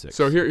finished 3-6.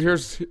 So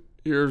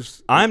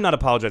here's. I'm not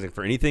apologizing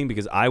for anything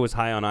because I was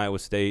high on Iowa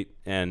State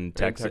and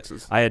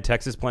Texas. I had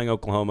Texas playing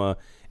Oklahoma.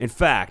 In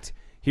fact,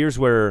 here's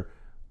where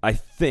I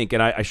think,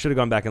 and I should have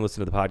gone back and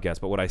listened to the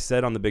podcast, but what I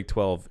said on the Big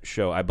 12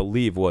 show, I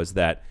believe, was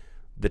that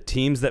the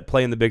teams that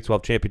play in the Big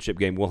 12 championship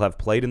game will have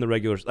played in the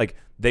regular. Like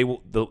they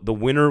will, the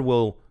winner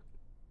will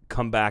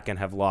come back and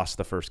have lost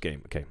the first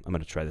game. Okay, I'm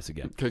going to try this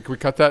again. Okay, can we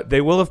cut that?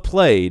 They will have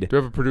played. Do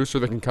you have a producer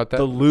that can cut that?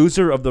 The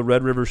loser of the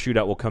Red River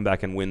Shootout will come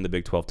back and win the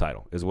Big 12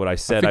 title, is what I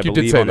said, I think you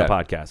did believe, say on the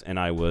that. podcast. And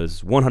I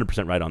was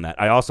 100% right on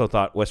that. I also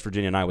thought West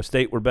Virginia and Iowa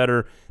State were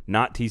better,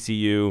 not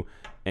TCU,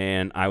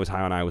 and I was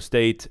high on Iowa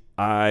State.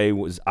 I'm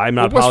not West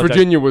apologizing.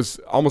 Virginia was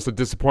almost a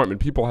disappointment.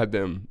 People had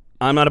them.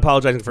 I'm not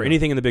apologizing for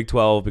anything in the Big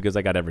 12 because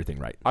I got everything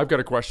right. I've got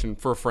a question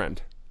for a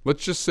friend.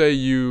 Let's just say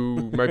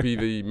you might be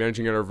the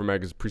managing editor of a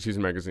preseason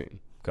magazine.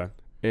 Okay.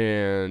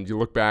 And you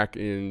look back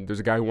and there's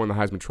a guy who won the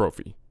Heisman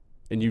Trophy.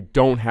 And you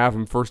don't have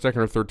him first,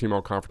 second, or third team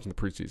all-conference in the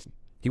preseason.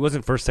 He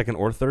wasn't first, second,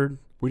 or third?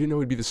 We didn't know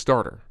he'd be the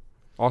starter.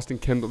 Austin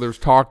Kendall, there's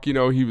talk,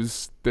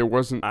 there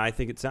wasn't. I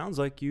think it sounds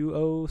like you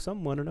owe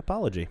someone an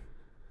apology.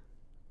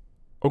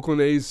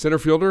 Oakland A's center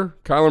fielder,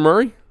 Kyler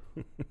Murray?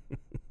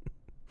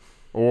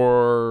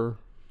 Or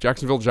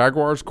Jacksonville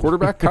Jaguars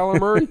quarterback, Kyler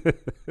Murray?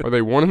 Are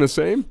they one and the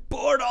same?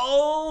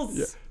 Bortles!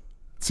 Yeah.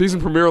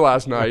 Season premiere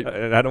last night.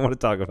 I don't want to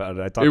talk about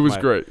it. It was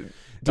great.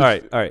 All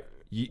right.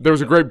 There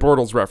was a great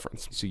Bortles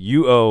reference. So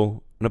you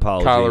owe an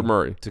apology Kyler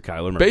Murray. to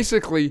Kyler Murray.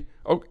 Basically,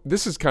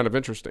 this is kind of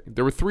interesting.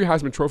 There were 3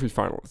 Heisman Trophy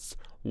finalists.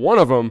 One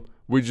of them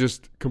we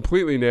just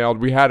completely nailed.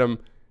 We had him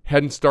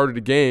hadn't started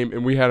a game,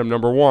 and we had him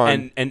number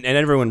 1. And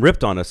everyone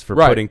ripped on us for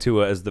putting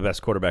Tua as the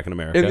best quarterback in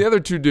America. And the other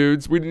 2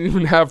 dudes, we didn't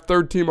even have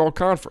third team all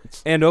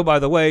conference. And oh, by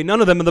the way,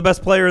 none of them are the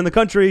best player in the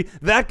country.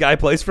 That guy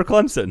plays for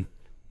Clemson.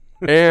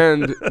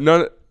 And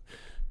none.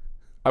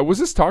 Was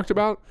this talked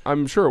about?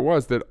 I'm sure it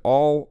was, that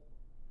all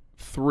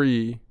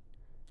 3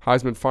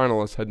 Heisman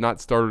finalists had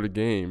not started a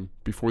game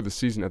before the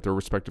season at their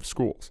respective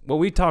schools. Well,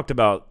 we talked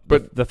about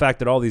the fact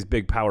that all these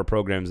big power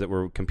programs that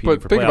were competing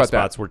for playoff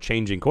spots were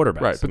changing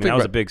quarterbacks. Right, but that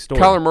was a big story.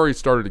 Kyler Murray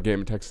started a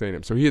game at Texas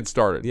A&M, so he had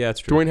started. Yeah,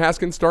 that's true. Dwayne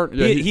Haskins started?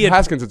 Yeah,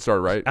 Haskins had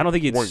started, right? I don't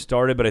think he'd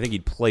started, but I think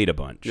he'd played a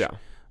bunch. Yeah.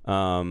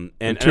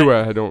 And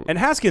Tua and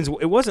Haskins,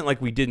 it wasn't like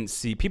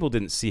people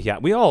didn't see.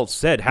 We all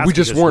said Haskins. We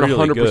just weren't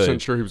really 100%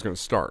 sure he was going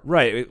to start.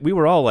 Right. We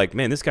were all like,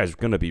 man, this guy's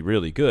going to be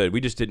really good. We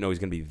just didn't know he's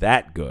going to be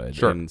that good.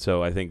 Sure. And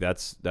so I think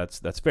that's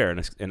fair.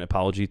 And an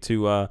apology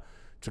to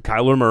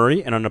Kyler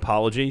Murray and an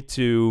apology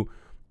to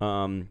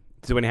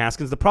Dwayne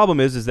Haskins. The problem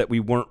is that we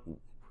weren't.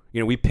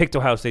 We picked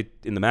Ohio State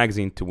in the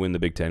magazine to win the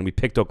Big Ten. We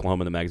picked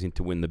Oklahoma in the magazine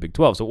to win the Big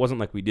 12. So it wasn't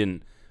like we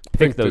didn't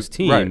pick those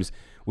teams. Right.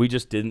 We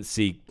just didn't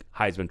see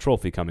Heisman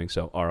Trophy coming,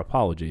 so our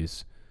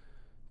apologies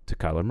to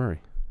Kyler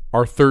Murray.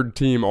 Our third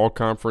team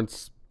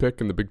all-conference pick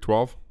in the Big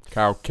 12,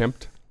 Kyle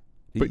Kempt,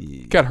 but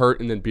got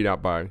hurt and then beat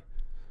out by...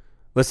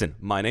 Listen,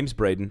 my name's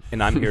Braden,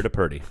 and I'm here to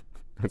Purdy.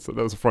 That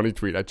was a funny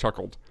tweet. I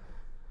chuckled.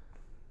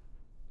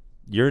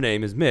 Your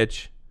name is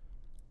Mitch.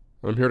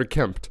 I'm here to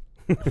Kempt.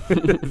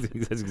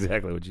 That's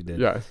exactly what you did.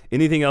 Yeah.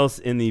 Anything else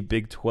in the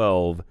Big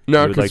 12 you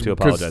would like to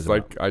apologize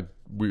about?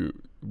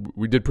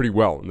 We did pretty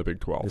well in the Big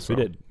 12. Yes, we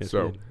did. We did.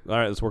 All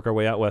right, let's work our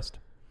way out west.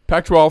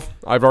 Pac-12,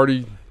 I've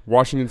already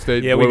Washington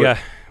State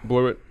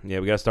blew it. Yeah,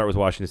 we got to start with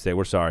Washington State.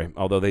 We're sorry,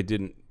 although they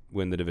didn't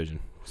win the division.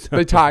 So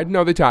they tied.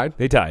 No, they tied.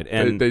 They tied,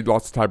 and they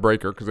lost the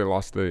tiebreaker because they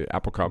lost the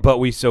Apple Cup. But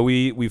we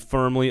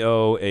firmly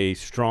owe a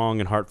strong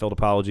and heartfelt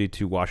apology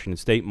to Washington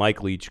State,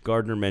 Mike Leach,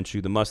 Gardner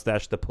Minshew, the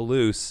mustache, the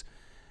Palouse,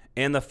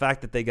 and the fact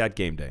that they got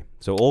game day.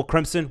 So, Old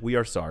Crimson, we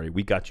are sorry.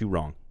 We got you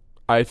wrong.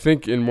 I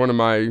think in one of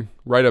my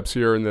write-ups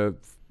here in the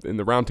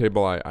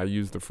roundtable, I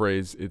used the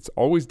phrase, it's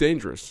always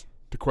dangerous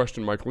to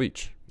question Mike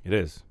Leach. It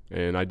is.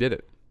 And I did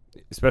it.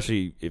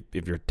 Especially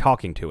if you're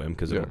talking to him,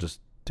 because it'll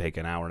just take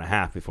an hour and a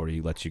half before he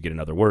lets you get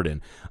another word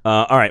in.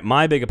 All right,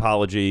 my big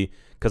apology,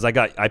 because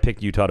I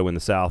picked Utah to win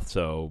the South,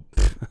 so...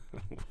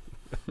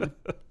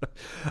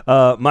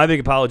 my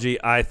big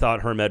apology, I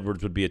thought Herm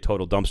Edwards would be a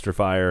total dumpster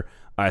fire.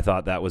 I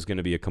thought that was going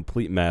to be a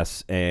complete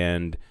mess,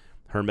 and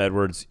Herm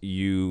Edwards,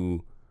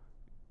 you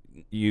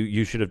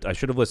should have. I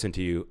should have listened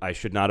to you. I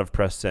should not have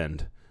pressed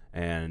send.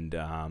 And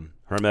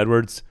Herm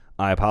Edwards,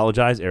 I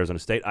apologize. Arizona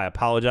State, I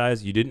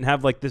apologize. You didn't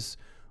have like this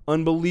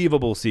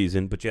unbelievable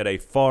season, but you had a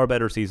far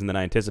better season than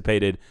I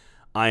anticipated.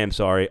 I am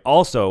sorry.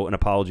 Also, an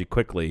apology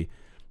quickly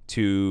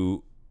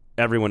to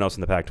everyone else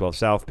in the Pac-12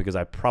 South, because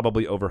I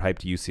probably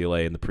overhyped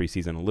UCLA in the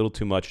preseason a little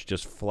too much,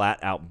 just flat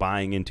out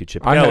buying into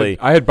Chip Kelly.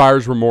 I had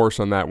buyer's remorse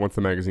on that once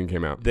the magazine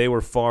came out. They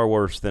were far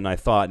worse than I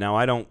thought. Now,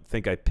 I don't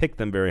think I picked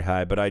them very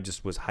high, but I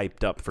just was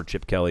hyped up for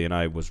Chip Kelly, and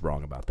I was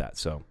wrong about that.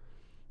 So,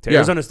 to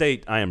Arizona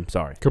State, I am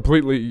sorry.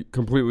 Completely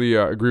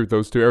agree with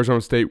those two. Arizona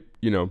State,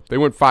 they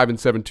went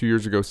 5-7 2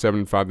 years ago,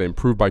 7-5. They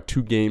improved by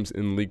 2 games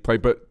in league play,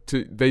 but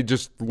they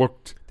just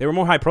looked... They were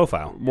more high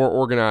profile. More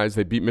organized.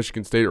 They beat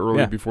Michigan State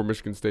early before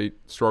Michigan State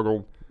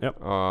struggled. Yep.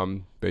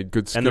 They had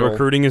good skill. And the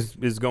recruiting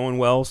is going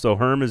well, so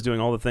Herm is doing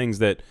all the things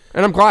that...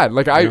 And I'm glad.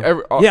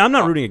 I'm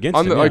not rooting against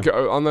him. I did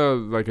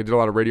a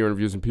lot of radio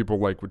interviews, and people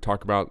would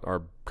talk about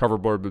our cover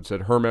blurb that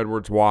said, Herm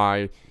Edwards,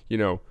 why?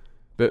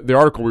 The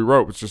article we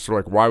wrote was just sort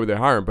of like, why would they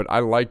hire him? But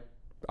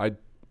I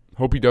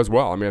hope he does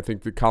well. I mean, I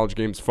think the college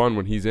game's fun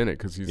when he's in it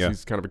because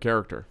he's kind of a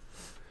character.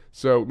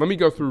 So let me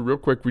go through real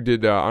quick. We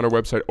did on our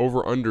website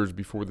over-unders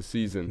before the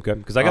season. Okay,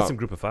 because I got some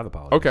Group of 5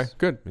 apologies.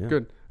 Okay,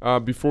 good.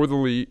 Before the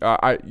league,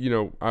 I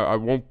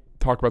won't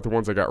talk about the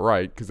ones I got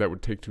right because that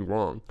would take too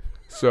long.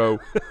 So,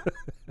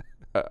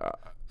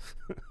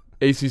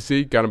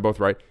 ACC, got them both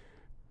right.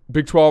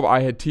 Big 12,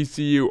 I had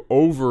TCU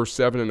over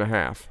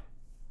 7.5.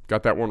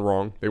 Got that one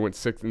wrong. They went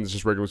 6, and it's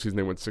just regular season.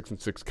 They went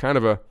 6-6. Kind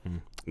of a.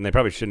 And they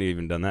probably shouldn't have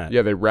even done that.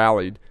 Yeah, they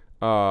rallied.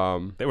 They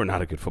were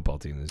not a good football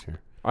team this year.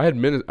 I had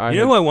You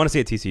know who I want to see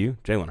at TCU?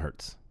 Jalen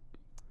Hurts.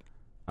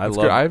 I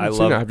haven't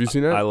seen that. Have you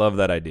seen that? I love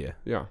that idea.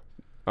 Yeah.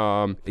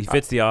 He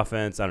fits the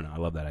offense. I don't know. I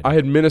love that idea. I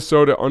had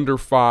Minnesota under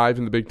 5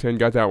 in the Big Ten.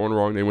 Got that one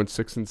wrong. They went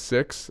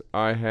 6-6.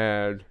 I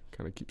had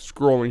kind of keep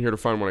scrolling here to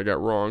find what I got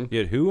wrong. You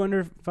had who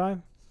under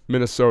 5?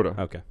 Minnesota.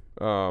 Okay.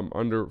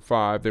 Under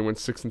 5. They went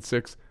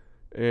 6-6.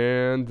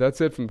 And that's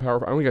it from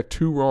Power 5. I only got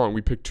 2 wrong.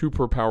 We picked 2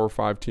 per Power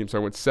 5 team. So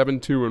I went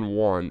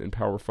 7-2-1 in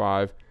Power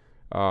 5.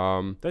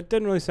 That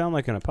didn't really sound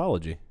like an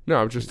apology. No,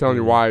 I'm just telling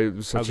you why it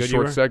was such a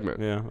short segment.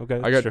 Yeah, okay.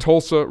 I got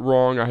Tulsa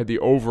wrong. I had the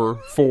over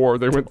 4.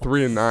 They went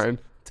 3-9.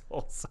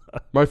 Tulsa.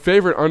 My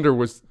favorite under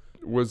was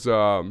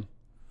UTEP.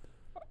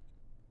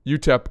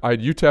 I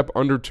had UTEP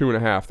under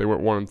 2.5. They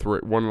went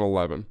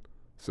 1-11.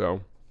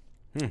 So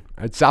I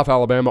had South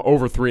Alabama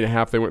over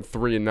 3.5. They went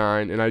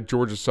 3-9, and I had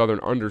Georgia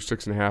Southern under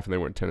 6.5, and they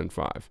went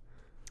 10-5.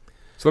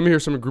 So let me hear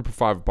some Group of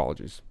 5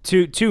 apologies.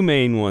 Two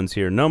main ones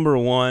here. Number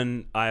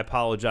one, I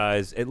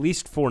apologize, at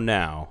least for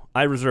now.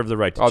 I reserve the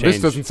right to change. Oh,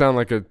 this doesn't sound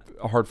like a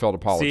heartfelt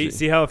apology.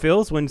 See how it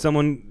feels when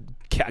someone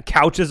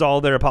couches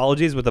all their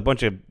apologies with a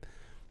bunch of,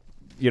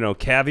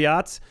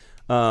 caveats.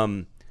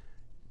 You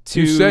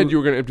said you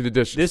were going to empty the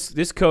dishes.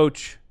 This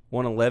coach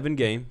won 11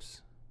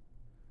 games.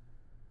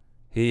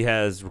 He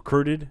has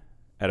recruited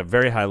at a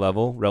very high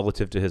level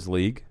relative to his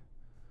league.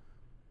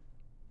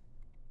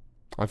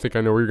 I think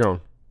I know where you're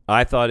going.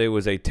 I thought it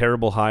was a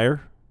terrible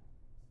hire.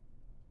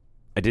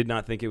 I did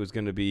not think it was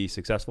going to be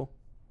successful.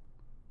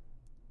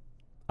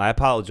 I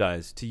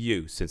apologize to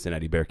you,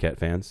 Cincinnati Bearcat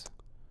fans,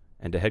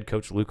 and to head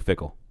coach Luke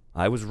Fickell.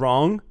 I was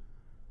wrong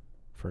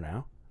for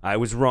now. I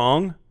was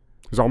wrong.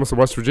 He's almost a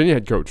West Virginia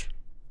head coach.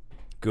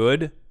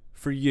 Good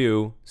for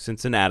you,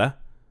 Cincinnati,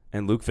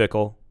 and Luke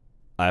Fickell.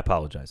 I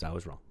apologize. I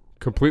was wrong.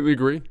 Completely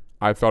agree.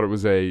 I thought it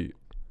was a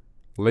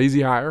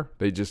lazy hire.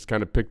 They just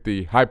kind of picked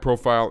the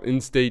high-profile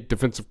in-state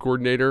defensive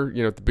coordinator,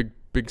 at the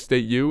big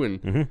state U,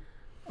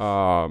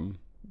 and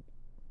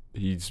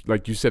he's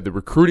like you said, the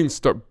recruiting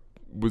stuff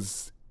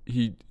was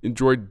he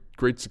enjoyed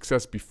great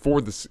success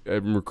before this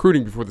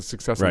recruiting before the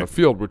success on the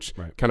field, which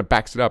kind of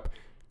backs it up.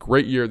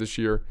 Great year this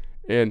year,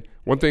 and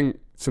one thing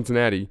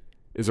Cincinnati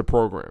is a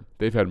program.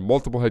 They've had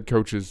multiple head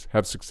coaches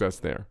have success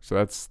there, so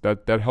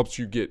that helps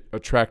you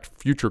attract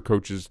future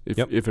coaches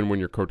if and when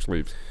your coach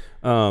leaves.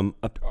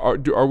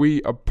 Are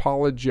we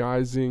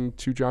apologizing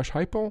to Josh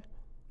Heupel?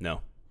 No.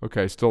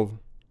 Okay, still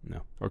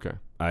no. Okay.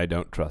 I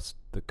don't trust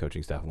the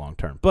coaching staff long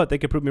term, but they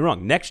could prove me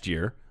wrong. Next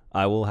year,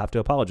 I will have to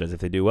apologize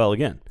if they do well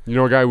again. You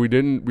know a guy we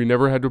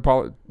never had to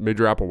apologize?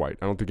 Major Applewhite.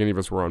 I don't think any of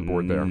us were on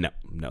board there.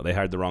 No, they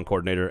hired the wrong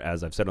coordinator,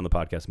 as I've said on the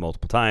podcast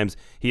multiple times.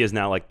 He is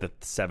now like the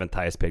 7th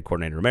highest paid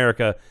coordinator in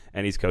America,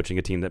 and he's coaching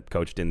a team that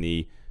coached in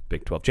the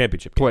Big 12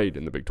 championship. Played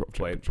in the Big 12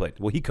 championship. Played.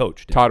 Well, he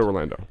coached. Todd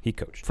Orlando. He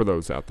coached. For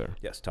those out there.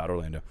 Yes, Todd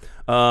Orlando.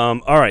 All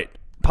right.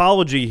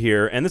 Apology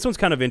here, and this one's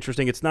kind of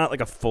interesting. It's not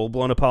like a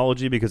full-blown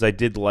apology because I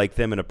did like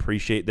them and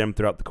appreciate them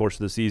throughout the course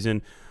of the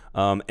season.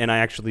 And I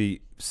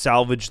actually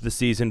salvaged the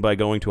season by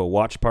going to a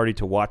watch party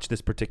to watch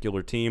this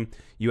particular team.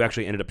 You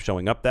actually ended up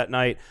showing up that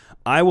night.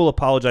 I will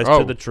apologize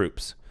to the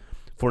troops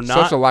for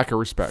such a lack of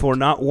respect for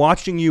not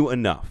watching you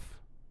enough.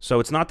 So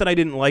it's not that I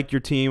didn't like your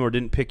team or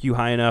didn't pick you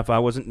high enough. I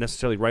wasn't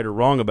necessarily right or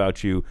wrong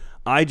about you.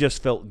 I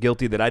just felt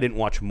guilty that I didn't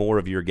watch more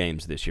of your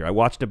games this year. I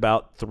watched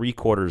about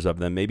 3/4 of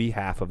them, maybe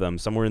half of them,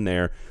 somewhere in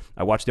there.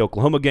 I watched the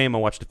Oklahoma game. I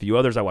watched a few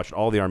others. I watched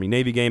all the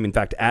Army-Navy game, in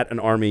fact, at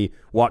an Army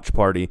watch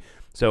party.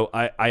 So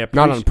I appreciate.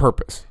 Not on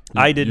purpose.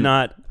 I did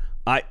not.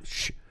 I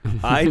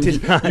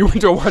did not. You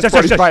went to a watch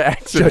party by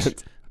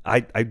accident.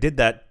 I did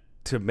that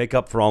to make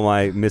up for all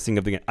my missing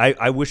of the game.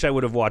 I wish I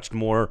would have watched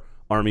more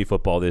Army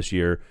football this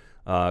year.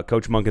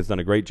 Coach Monken's done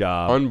a great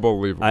job.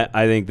 Unbelievable.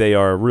 I think they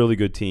are a really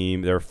good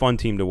team. They're a fun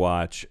team to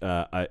watch.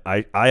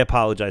 I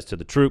apologize to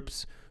the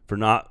troops for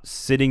not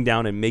sitting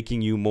down and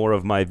making you more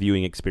of my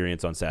viewing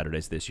experience on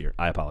Saturdays this year.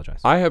 I apologize.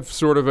 I have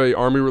sort of a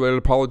Army-related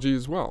apology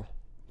as well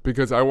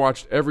because I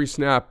watched every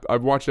snap.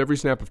 I've watched every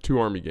snap of 2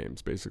 Army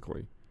games,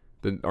 basically.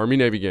 The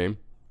Army-Navy game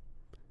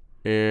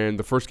and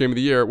the first game of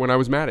the year when I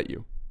was mad at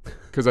you.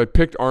 Because I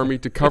picked Army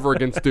to cover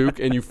against Duke,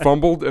 and you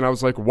fumbled, and I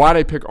was like, why'd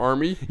I pick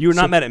Army? You were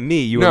not mad at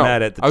me. You were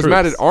mad at the troops. I was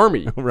mad at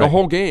Army Right. the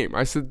whole game.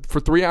 I said, for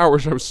 3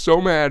 hours, I was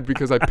so mad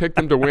because I picked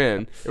them to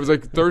win. It was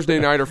like Thursday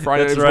night or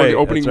Friday night. It was one of the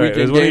opening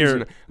weekend games.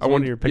 It was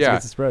one of your picks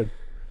against the spread.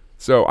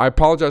 So I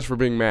apologize for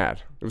being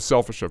mad. It was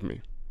selfish of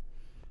me.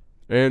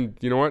 And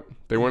you know what?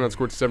 They went and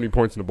scored 70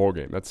 points in a bowl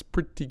game. That's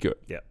pretty good.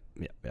 Yeah.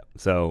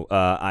 So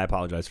I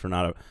apologize for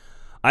not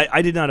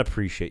I did not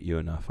appreciate you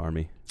enough,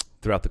 Army,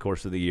 throughout the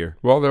course of the year.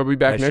 Well, they'll be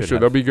back next year.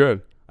 They'll be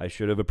good. I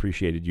should have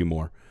appreciated you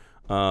more.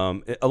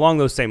 Along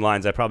those same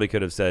lines, I probably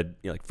could have said,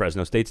 like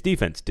Fresno State's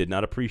defense did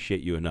not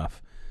appreciate you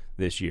enough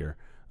this year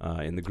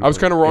in the group. I was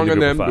kind of wrong on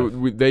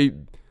them.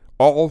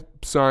 all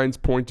signs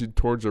pointed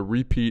towards a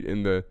repeat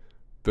in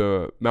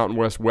the Mountain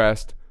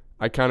West.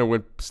 I kind of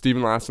went,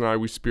 Stephen Lass and I,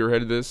 we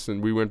spearheaded this,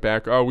 and we went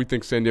back, we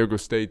think San Diego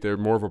State, they're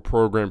more of a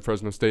program.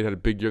 Fresno State had a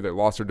big year. They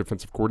lost their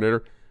defensive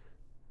coordinator.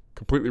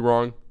 Completely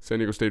wrong. San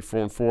Diego State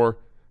 4-4.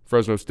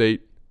 Fresno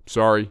State,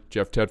 sorry.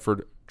 Jeff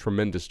Tedford,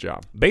 tremendous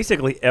job.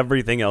 Basically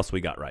everything else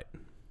we got right.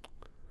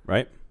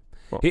 Right?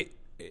 Well,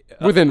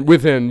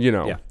 within, you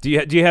know.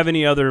 Yeah. Do you have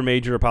any other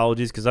major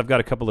apologies? Because I've got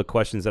a couple of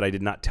questions that I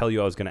did not tell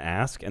you I was going to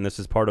ask, and this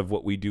is part of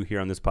what we do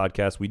here on this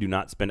podcast. We do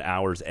not spend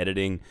hours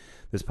editing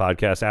this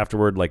podcast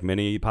afterward, like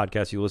many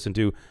podcasts you listen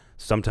to.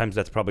 Sometimes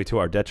that's probably to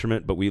our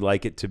detriment, but we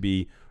like it to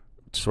be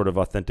sort of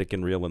authentic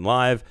and real and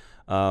live.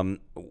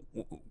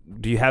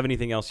 Do you have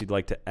anything else you'd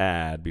like to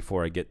add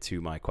before I get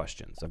to my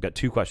questions? I've got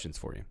two questions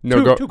for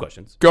you. Two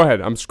questions. Go ahead.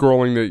 I'm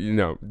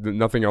scrolling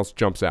nothing else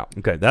jumps out.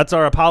 Okay, that's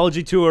our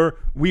apology tour.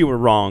 We were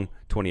wrong,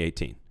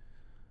 2018.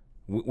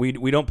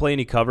 We don't play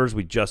any covers.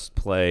 We just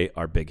play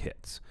our big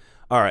hits.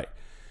 All right.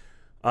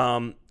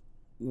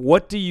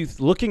 What do you,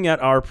 looking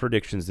at our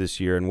predictions this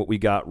year and what we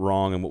got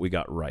wrong and what we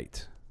got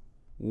right,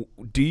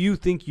 do you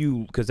think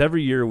because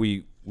every year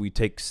we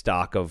take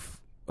stock of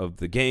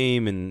the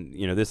game and,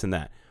 this and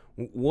that.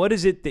 What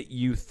is it that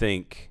you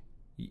think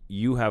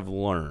you have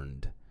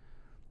learned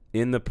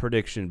in the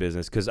prediction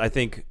business? Because I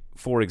think,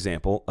 for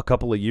example, a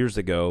couple of years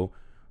ago,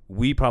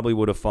 we probably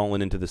would have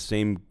fallen into the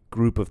same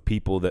group of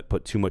people that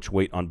put too much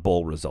weight on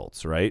bowl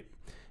results, right?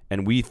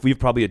 And we've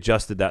probably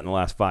adjusted that in the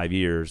last 5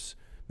 years,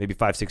 maybe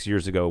 5-6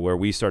 years ago, where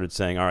we started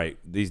saying, all right,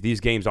 these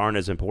games aren't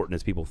as important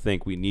as people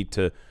think. We need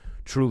to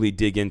truly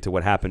dig into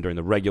what happened during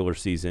the regular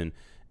season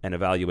and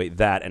evaluate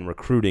that, and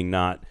recruiting,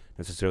 not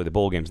necessarily the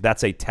bowl games.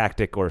 That's a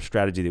tactic or a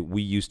strategy that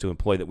we used to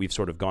employ that we've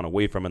sort of gone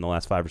away from in the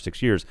last 5 or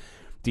 6 years.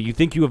 Do you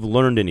think you have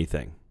learned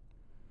anything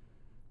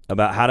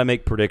about how to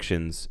make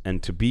predictions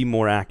and to be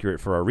more accurate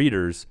for our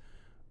readers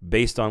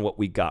based on what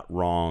we got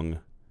wrong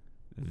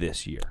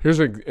this year?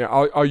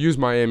 I'll use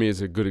Miami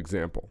as a good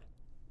example,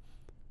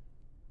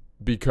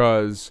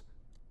 because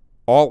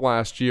all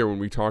last year when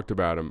we talked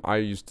about them, I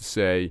used to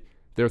say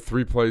they're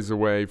 3 plays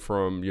away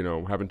from,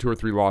 having 2 or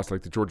 3 losses,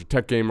 like the Georgia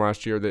Tech game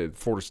last year, the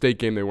Florida State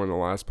game, they won the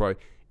last play,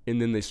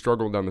 and then they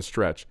struggled down the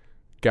stretch.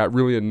 Got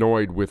really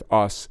annoyed with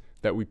us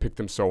that we picked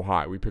them so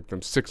high. We picked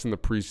them 6 in the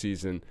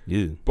preseason,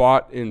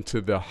 bought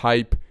into the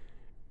hype,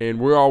 and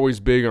we're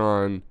always big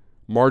on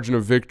margin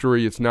of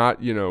victory. It's not,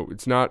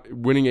 it's not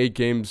winning 8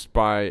 games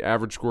by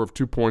average score of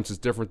 2 points is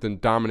different than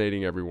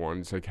dominating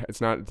everyone. It's like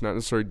it's not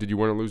necessarily did you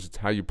win or lose, it's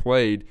how you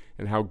played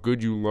and how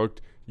good you looked.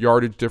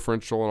 Yardage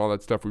differential and all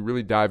that stuff. We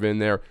really dive in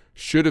there.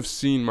 Should have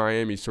seen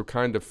Miami, so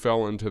kind of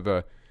fell into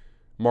the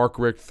Mark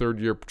Richt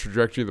third-year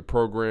trajectory of the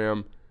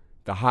program,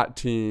 the hot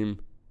team,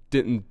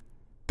 didn't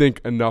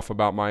think enough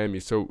about Miami.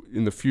 So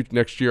in the future,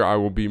 next year, I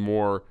will be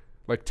more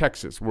like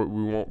Texas. We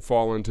won't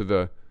fall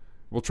into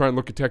we'll try and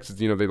look at Texas.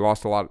 They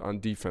lost a lot on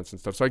defense and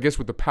stuff. So I guess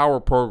with the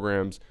power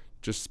programs,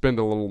 just spend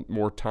a little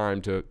more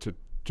time to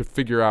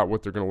figure out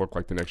what they're going to look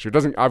like the next year.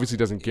 Obviously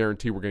doesn't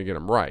guarantee we're going to get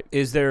them right.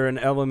 Is there an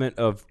element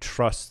of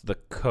trust the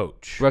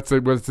coach? That's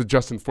the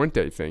Justin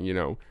Fuente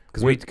thing,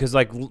 Because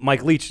like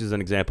Mike Leach is an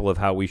example of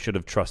how we should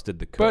have trusted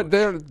the coach.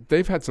 But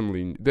they've had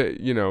some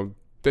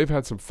they've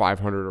had some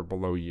 500 or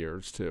below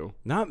years too.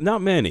 Not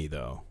many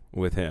though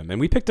with him,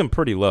 and we picked him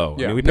pretty low.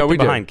 Yeah, we picked him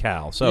behind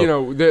Cal.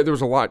 So there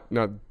was a lot.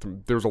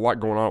 There was a lot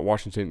going on at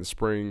Washington State in the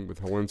spring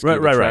with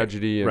Helinski, the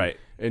tragedy,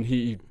 and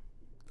he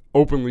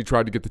openly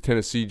tried to get the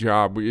Tennessee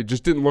job. It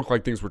just didn't look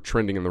like things were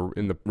trending in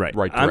the right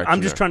direction.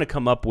 I'm just trying to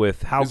come up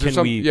with how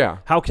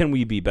can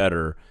we be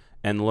better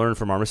and learn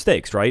from our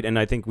mistakes, right? And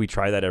I think we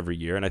try that every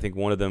year. And I think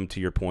one of them,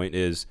 to your point,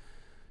 is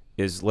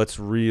let's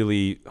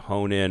really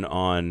hone in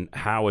on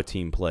how a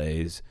team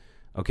plays.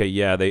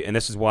 Okay, and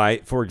this is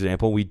why, for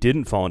example, we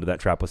didn't fall into that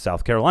trap with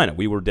South Carolina.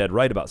 We were dead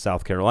right about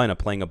South Carolina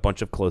playing a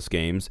bunch of close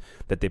games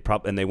that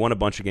and they won a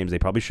bunch of games they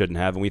probably shouldn't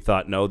have, and we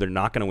thought, no, they're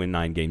not going to win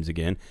 9 games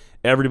again.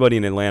 Everybody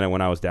in Atlanta,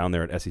 when I was down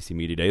there at SEC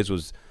Media Days,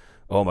 was,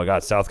 oh my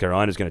God, South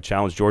Carolina's going to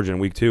challenge Georgia in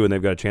week 2, and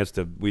they've got a chance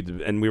to.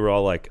 And we were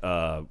all like,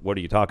 what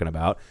are you talking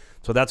about?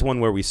 So that's one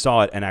where we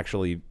saw it and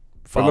actually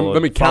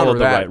followed the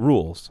right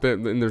rules.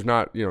 And there's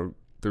not,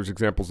 there's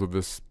examples of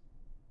this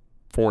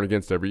for and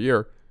against every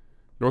year.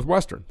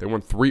 Northwestern, they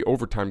won 3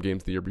 overtime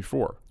games the year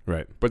before.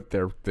 Right. But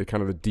they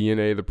kind of the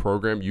DNA of the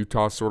program.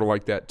 Utah's sort of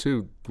like that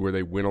too, where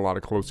they win a lot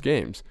of close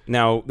games.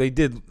 Now, they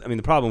did –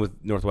 the problem with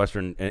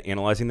Northwestern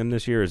analyzing them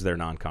this year is their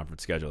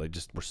non-conference schedule. They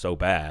just were so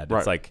bad. Right.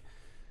 It's like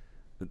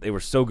they were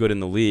so good in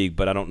the league,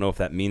 but I don't know if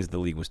that means the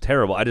league was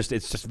terrible. It's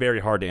just very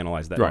hard to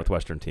analyze that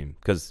Northwestern team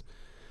because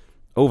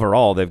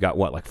overall they've got,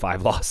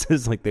 5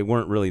 losses? Like they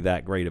weren't really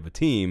that great of a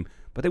team,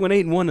 but they went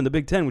 8-1 in the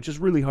Big Ten, which is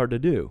really hard to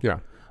do.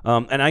 Yeah.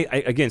 And I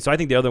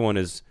think the other one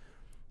is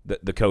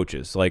the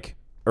coaches. Like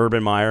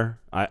Urban Meyer,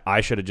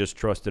 I should have just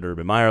trusted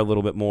Urban Meyer a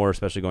little bit more,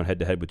 especially going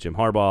head-to-head with Jim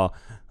Harbaugh.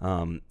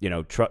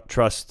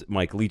 Trust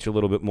Mike Leach a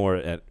little bit more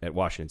at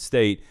Washington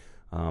State.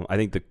 I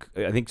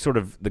think sort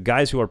of the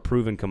guys who are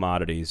proven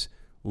commodities,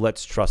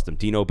 let's trust them.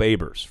 Dino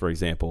Babers, for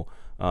example,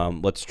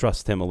 let's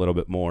trust him a little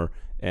bit more,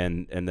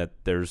 and that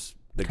there's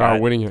Kyle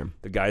Whittingham.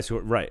 The guys who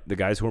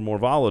are more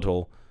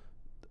volatile,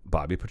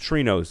 Bobby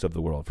Petrinos of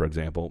the world, for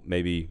example,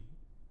 maybe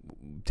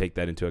take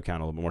that into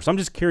account a little bit more. So I'm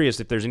just curious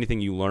if there's anything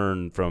you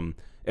learn from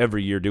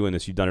every year doing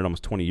this. You've done it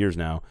almost 20 years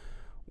now.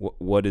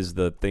 What is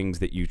the things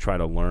that you try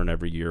to learn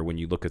every year when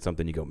you look at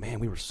something, you go, man,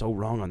 we were so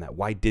wrong on that.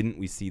 Why didn't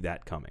we see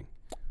that coming?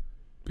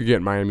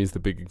 Again, Miami's the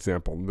big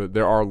example.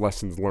 There are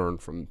lessons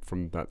learned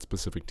from that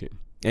specific team.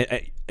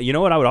 And, you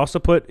know what I would also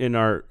put in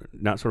our,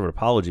 not sort of an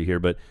apology here,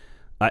 but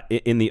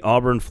in the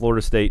Auburn,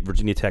 Florida State,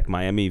 Virginia Tech,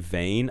 Miami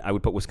vein, I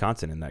would put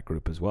Wisconsin in that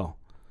group as well.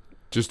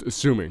 Just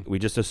assuming. We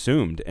just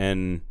assumed,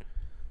 and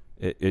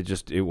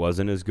it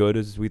wasn't as good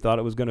as we thought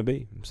it was going to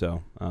be.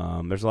 So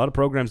there's a lot of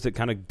programs that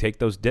kind of take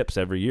those dips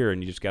every year,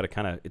 and you just got to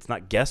kind of, it's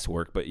not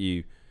guesswork, but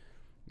you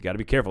got to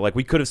be careful. Like,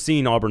 we could have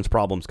seen Auburn's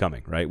problems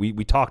coming, right?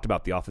 We talked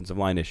about the offensive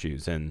line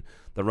issues and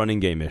the running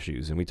game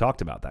issues, and we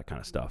talked about that kind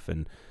of stuff.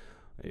 And,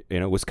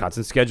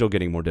 Wisconsin's schedule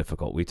getting more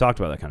difficult. We talked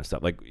about that kind of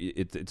stuff. Like,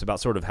 it's about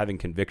sort of having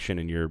conviction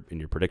in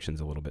your predictions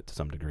a little bit to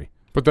some degree.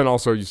 But then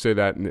also you say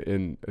that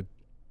in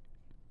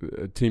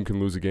a team can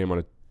lose a game on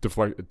a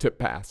tip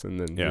pass,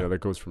 and then that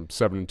goes from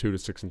 7-2 to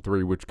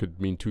 6-3, which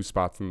could mean 2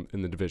 spots in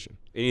the division.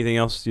 Anything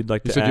else you'd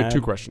like to add? You said you had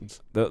 2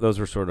 questions. Those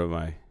were sort of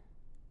my...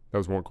 That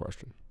was 1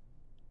 question.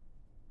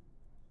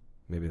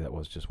 Maybe that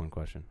was just 1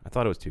 question. I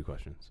thought it was 2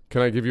 questions.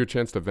 Can I give you a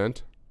chance to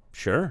vent?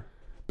 Sure.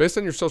 Based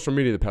on your social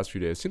media the past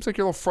few days, seems like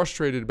you're a little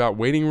frustrated about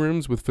waiting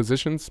rooms with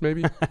physicians,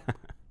 maybe?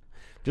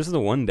 Just the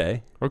one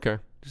day. Okay.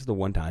 Just the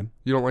one time.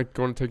 You don't like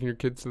taking your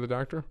kids to the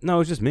doctor? No, it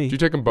was just me. Did you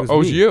take them both? Oh, it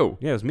was you?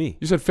 Yeah, it was me.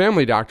 You said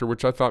family doctor,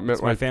 which I thought meant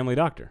it's my family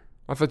doctor.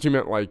 I thought you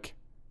meant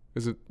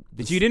is it...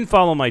 You didn't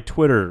follow my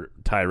Twitter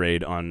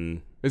tirade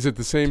on Is it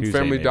the same Tuesday,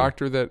 family maybe.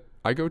 Doctor that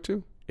I go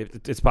to?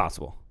 It's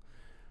possible.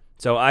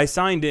 So I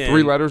signed in.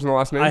 3 letters in the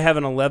last name? I have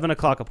an 11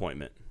 o'clock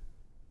appointment.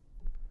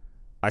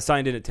 I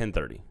signed in at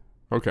 10:30.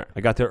 Okay.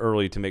 I got there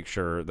early to make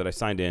sure that I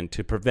signed in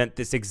to prevent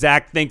this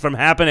exact thing from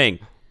happening.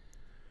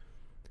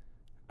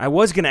 I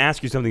was going to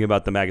ask you something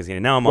about the magazine,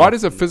 and now I'm Why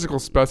does a physical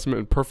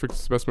specimen, perfect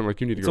specimen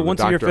like you need to go to the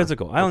doctor? It's a once-a-year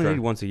physical. I only need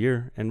once a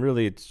year, and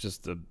really it's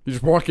just a... You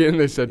just walk in,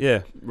 they said,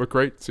 yeah, look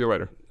great, see you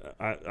later.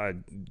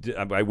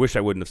 I wish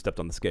I wouldn't have stepped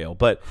on the scale,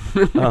 but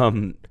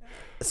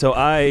so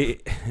I...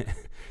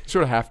 You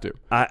sort of have to.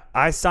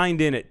 I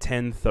signed in at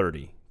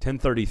 10:30,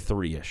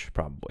 10:33-ish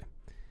probably,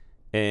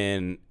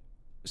 and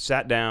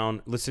sat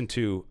down, listened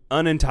to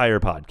an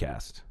entire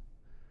podcast,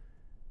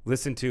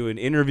 listened to an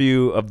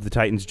interview of the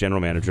Titans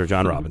general manager,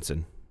 John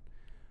Robinson,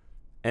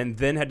 and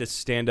then had to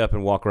stand up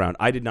and walk around.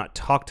 I did not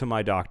talk to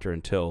my doctor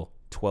until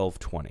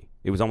 12:20.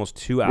 It was almost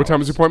 2 hours. What time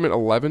was the appointment?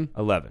 11?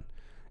 11.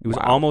 It was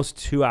almost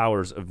 2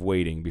 hours of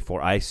waiting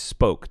before I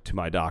spoke to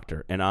my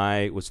doctor, and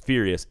I was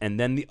furious. And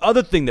then the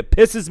other thing that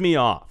pisses me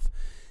off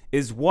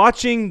is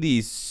watching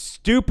these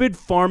stupid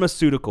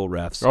pharmaceutical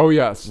refs. Oh,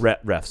 yes.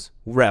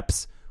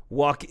 Reps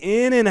walk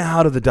in and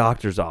out of the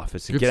doctor's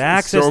office and get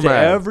access to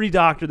every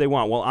doctor they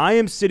want. Well, I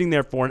am sitting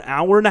there for an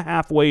hour and a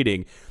half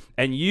waiting,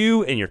 and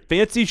you and your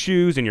fancy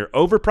shoes and your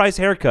overpriced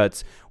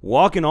haircuts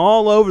walking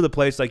all over the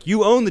place like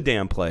you own the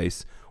damn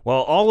place,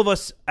 while all of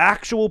us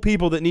actual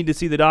people that need to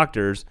see the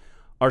doctors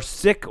are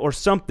sick or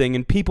something,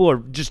 and people are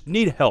just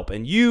need help,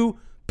 and you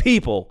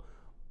people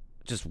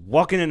just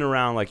walking in and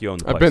around like you own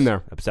the place. I've been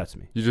there. Upsets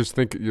me. You just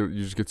think you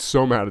just get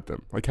so mad at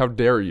them. Like, how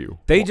dare you?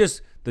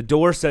 The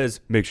door says,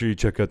 make sure you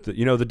check out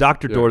the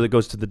doctor door that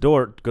goes to the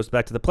door, goes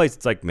back to the place.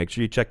 It's like, make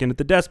sure you check in at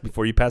the desk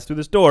before you pass through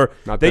this door.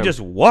 They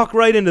just walk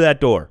right into that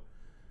door.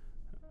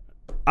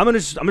 I'm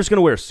just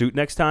gonna wear a suit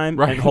next time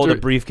and hold a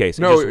briefcase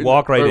and just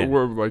walk right in.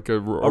 We're like a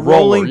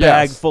rolling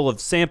bag full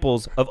of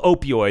samples of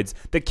opioids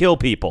that kill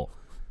people.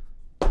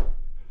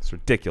 It's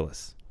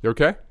ridiculous. You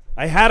okay?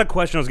 I had a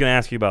question I was going to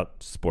ask you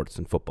about sports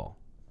and football.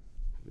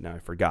 Now I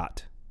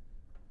forgot.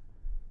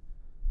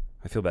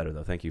 I feel better,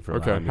 though. Thank you for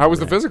allowing me. How was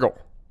the physical?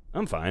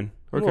 I'm fine.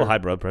 A little high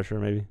blood pressure,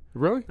 maybe.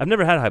 Really? I've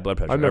never had high blood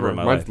pressure ever in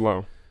my life.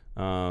 Mine's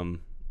low.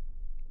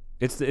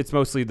 It's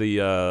mostly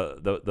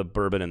the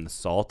bourbon and the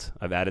salt.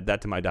 I've added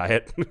that to my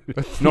diet.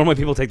 Normally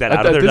people take that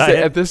out of their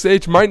diet. At this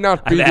age, might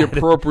not be the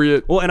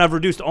appropriate. Well, and I've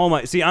reduced all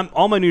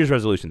my New Year's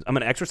resolutions. I'm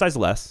going to exercise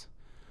less.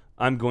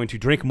 I'm going to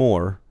drink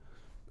more.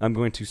 I'm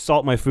going to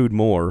salt my food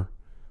more.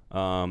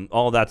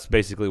 All that's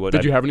basically what.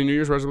 Did you have any New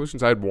Year's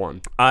resolutions? I had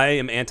one. I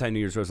am anti-New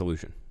Year's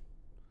resolution.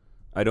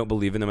 I don't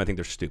believe in them. I think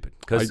they're stupid.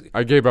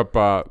 I gave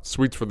up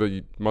sweets for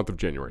the month of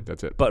January.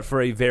 That's it. But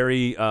for a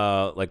very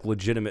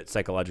legitimate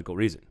psychological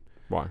reason.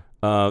 Why?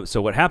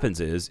 So what happens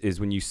is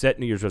when you set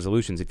New Year's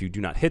resolutions, if you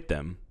do not hit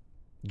them,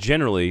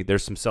 generally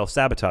there's some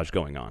self-sabotage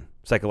going on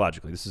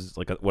psychologically. This is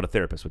like what a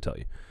therapist would tell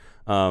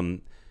you.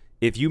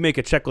 If you make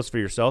a checklist for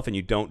yourself and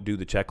you don't do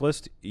the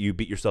checklist, you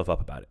beat yourself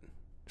up about it,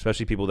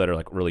 especially people that are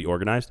like really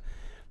organized.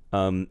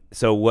 So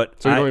you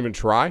don't even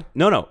try?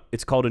 No.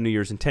 It's called a New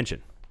Year's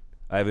intention.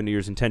 I have a New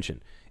Year's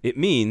intention. It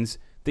means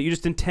that you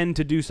just intend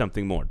to do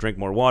something more, drink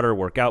more water,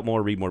 work out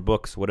more, read more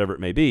books, whatever it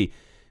may be.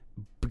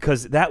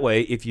 Because that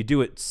way, if you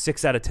do it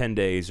 6 out of 10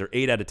 days or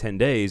 8 out of 10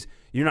 days,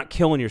 you're not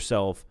killing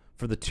yourself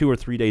for the 2 or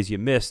 3 days you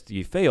missed,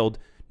 you failed.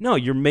 No,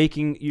 you're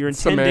intending.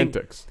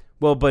 Semantics.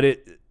 Well, but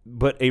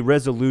a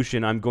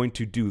resolution, I'm going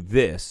to do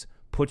this,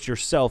 puts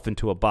yourself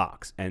into a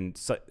box. And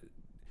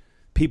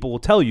people will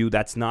tell you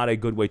that's not a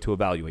good way to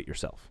evaluate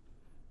yourself.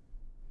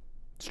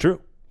 It's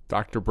true.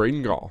 Dr.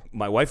 Braden Gall.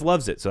 My wife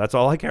loves it, so that's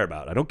all I care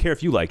about. I don't care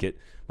if you like it.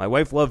 My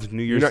wife loves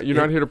New Year's. You're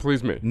not here to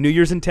please me. New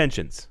Year's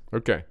intentions.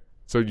 Okay.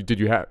 So did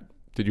you have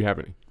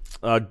any?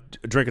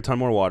 Drink a ton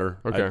more water.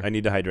 Okay. I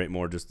need to hydrate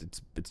more. I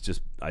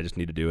just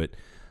need to do it.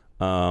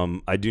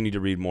 I do need to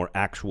read more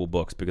actual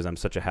books because I'm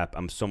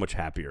so much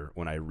happier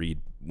when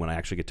I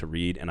actually get to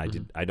read, and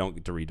I don't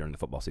get to read during the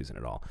football season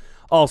at all.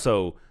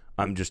 Also,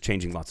 I'm just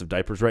changing lots of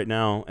diapers right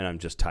now, and I'm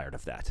just tired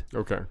of that.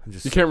 Okay.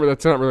 You can't.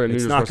 That's not really a New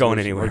Year's resolution. It's not going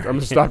anywhere. Like, I'm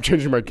gonna stop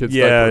changing my kids'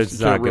 Yeah, diapers.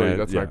 it's not gonna.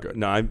 That's not good.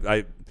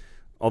 No,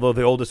 although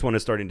the oldest one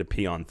is starting to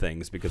pee on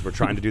things because we're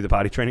trying to do the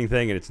potty training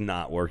thing, and it's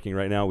not working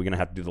right now. We're gonna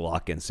have to do the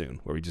lock-in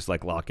soon, where we just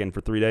lock in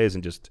for 3 days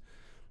and just.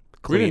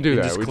 We didn't do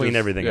that. Just clean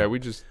everything. Yeah, up. we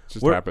just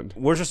happened.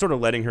 We're just sort of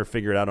letting her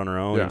figure it out on her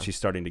own, Yeah. and she's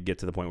starting to get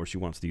to the point where she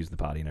wants to use the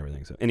potty and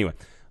everything. So anyway,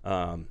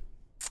 all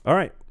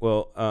right.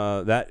 Well,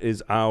 that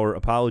is our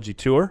apology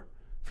tour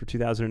for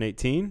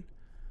 2018.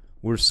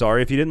 We're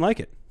sorry if you didn't like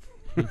it.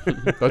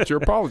 That's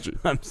your apology.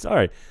 I'm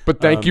sorry. But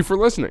thank you for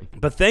listening.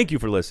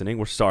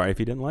 We're sorry if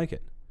you didn't like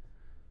it.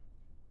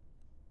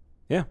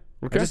 Yeah.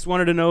 Okay. I just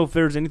wanted to know if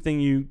there's anything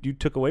you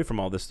took away from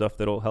all this stuff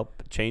that'll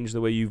help change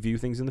the way you view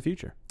things in the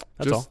future.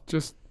 That's all.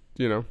 Just,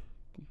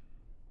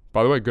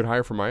 by the way, good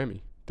hire for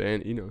Miami.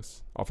 Dan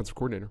Enos, offensive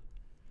coordinator.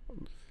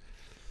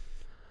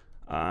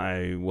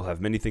 I will have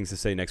many things to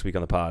say next week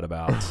on the pod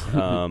about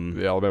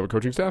the Alabama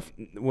coaching staff.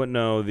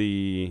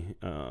 The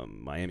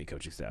Miami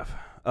coaching staff.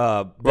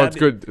 That's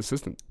good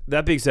assistant.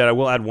 That being said, I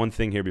will add one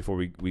thing here before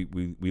we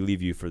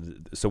leave you for.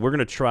 So we're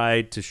gonna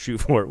try to shoot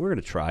for. We're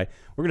gonna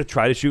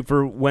try to shoot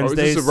for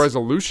Wednesdays. Is this a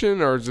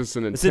resolution or is this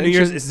an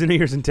intention? It's a New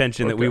Year's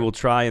intention that we will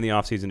try in the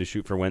offseason to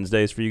shoot for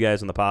Wednesdays for you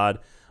guys on the pod.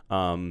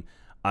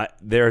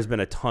 There has been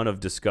a ton of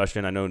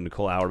discussion. I know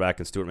Nicole Auerbach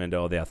and Stuart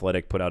Mandel, The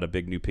Athletic, put out a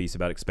big new piece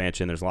about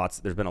expansion. There's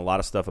been a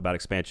lot of stuff about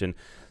expansion.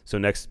 So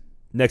next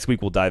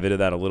week we'll dive into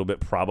that a little bit,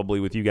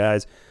 probably with you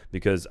guys,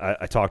 because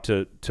I talked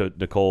to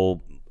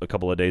Nicole a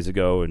couple of days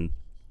ago, and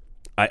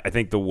I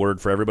think the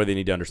word for everybody they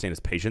need to understand is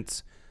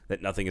patience.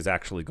 That nothing is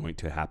actually going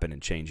to happen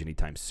and change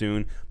anytime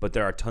soon, but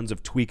there are tons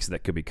of tweaks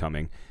that could be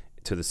coming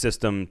to the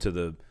system, to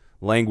the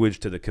language,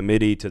 to the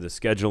committee, to the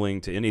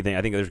scheduling, to anything.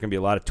 I think there's going to be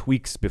a lot of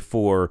tweaks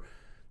before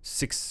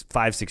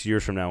 5-6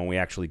 years from now when we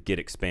actually get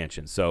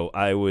expansion. So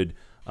I would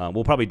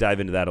we'll probably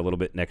dive into that a little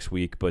bit next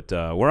week, but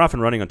we're off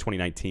and running on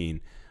 2019.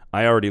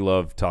 I already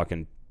love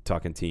talking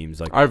teams.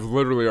 Like I've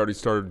literally already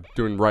started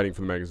doing writing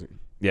for the magazine.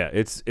 Yeah,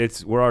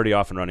 we're already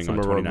off and running on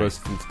 2019.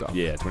 Lists and stuff.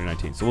 Yeah,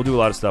 2019. So we'll do a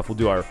lot of stuff. We'll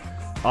do our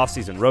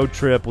off-season road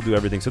trip. We'll do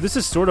everything. So this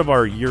is sort of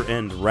our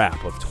year-end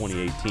wrap of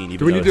 2018.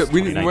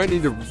 We might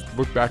need to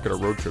look back at our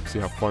road trip, see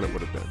how fun it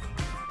would have been.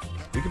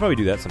 We could probably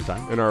do that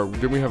sometime. And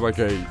didn't we have like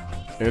a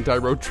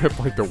anti-road trip,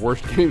 like the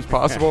worst games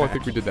possible? I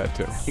think we did that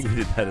too. I think we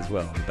did that as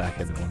well, the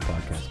back end of one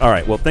podcast. All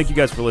right, well, thank you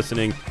guys for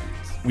listening.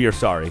 We are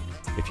sorry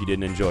if you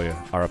didn't enjoy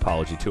our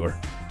apology tour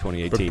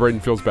 2018. But Braden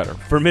feels better.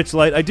 For Mitch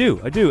Light, I do.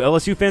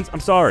 LSU fans, I'm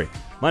sorry.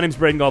 My name's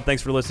Braden Gall.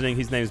 Thanks for listening.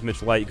 His name is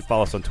Mitch Light. You can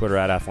follow us on Twitter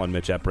at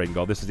AthlonMitch, at Braden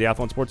Gall. This is the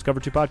Athlon Sports Cover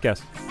 2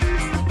 podcast.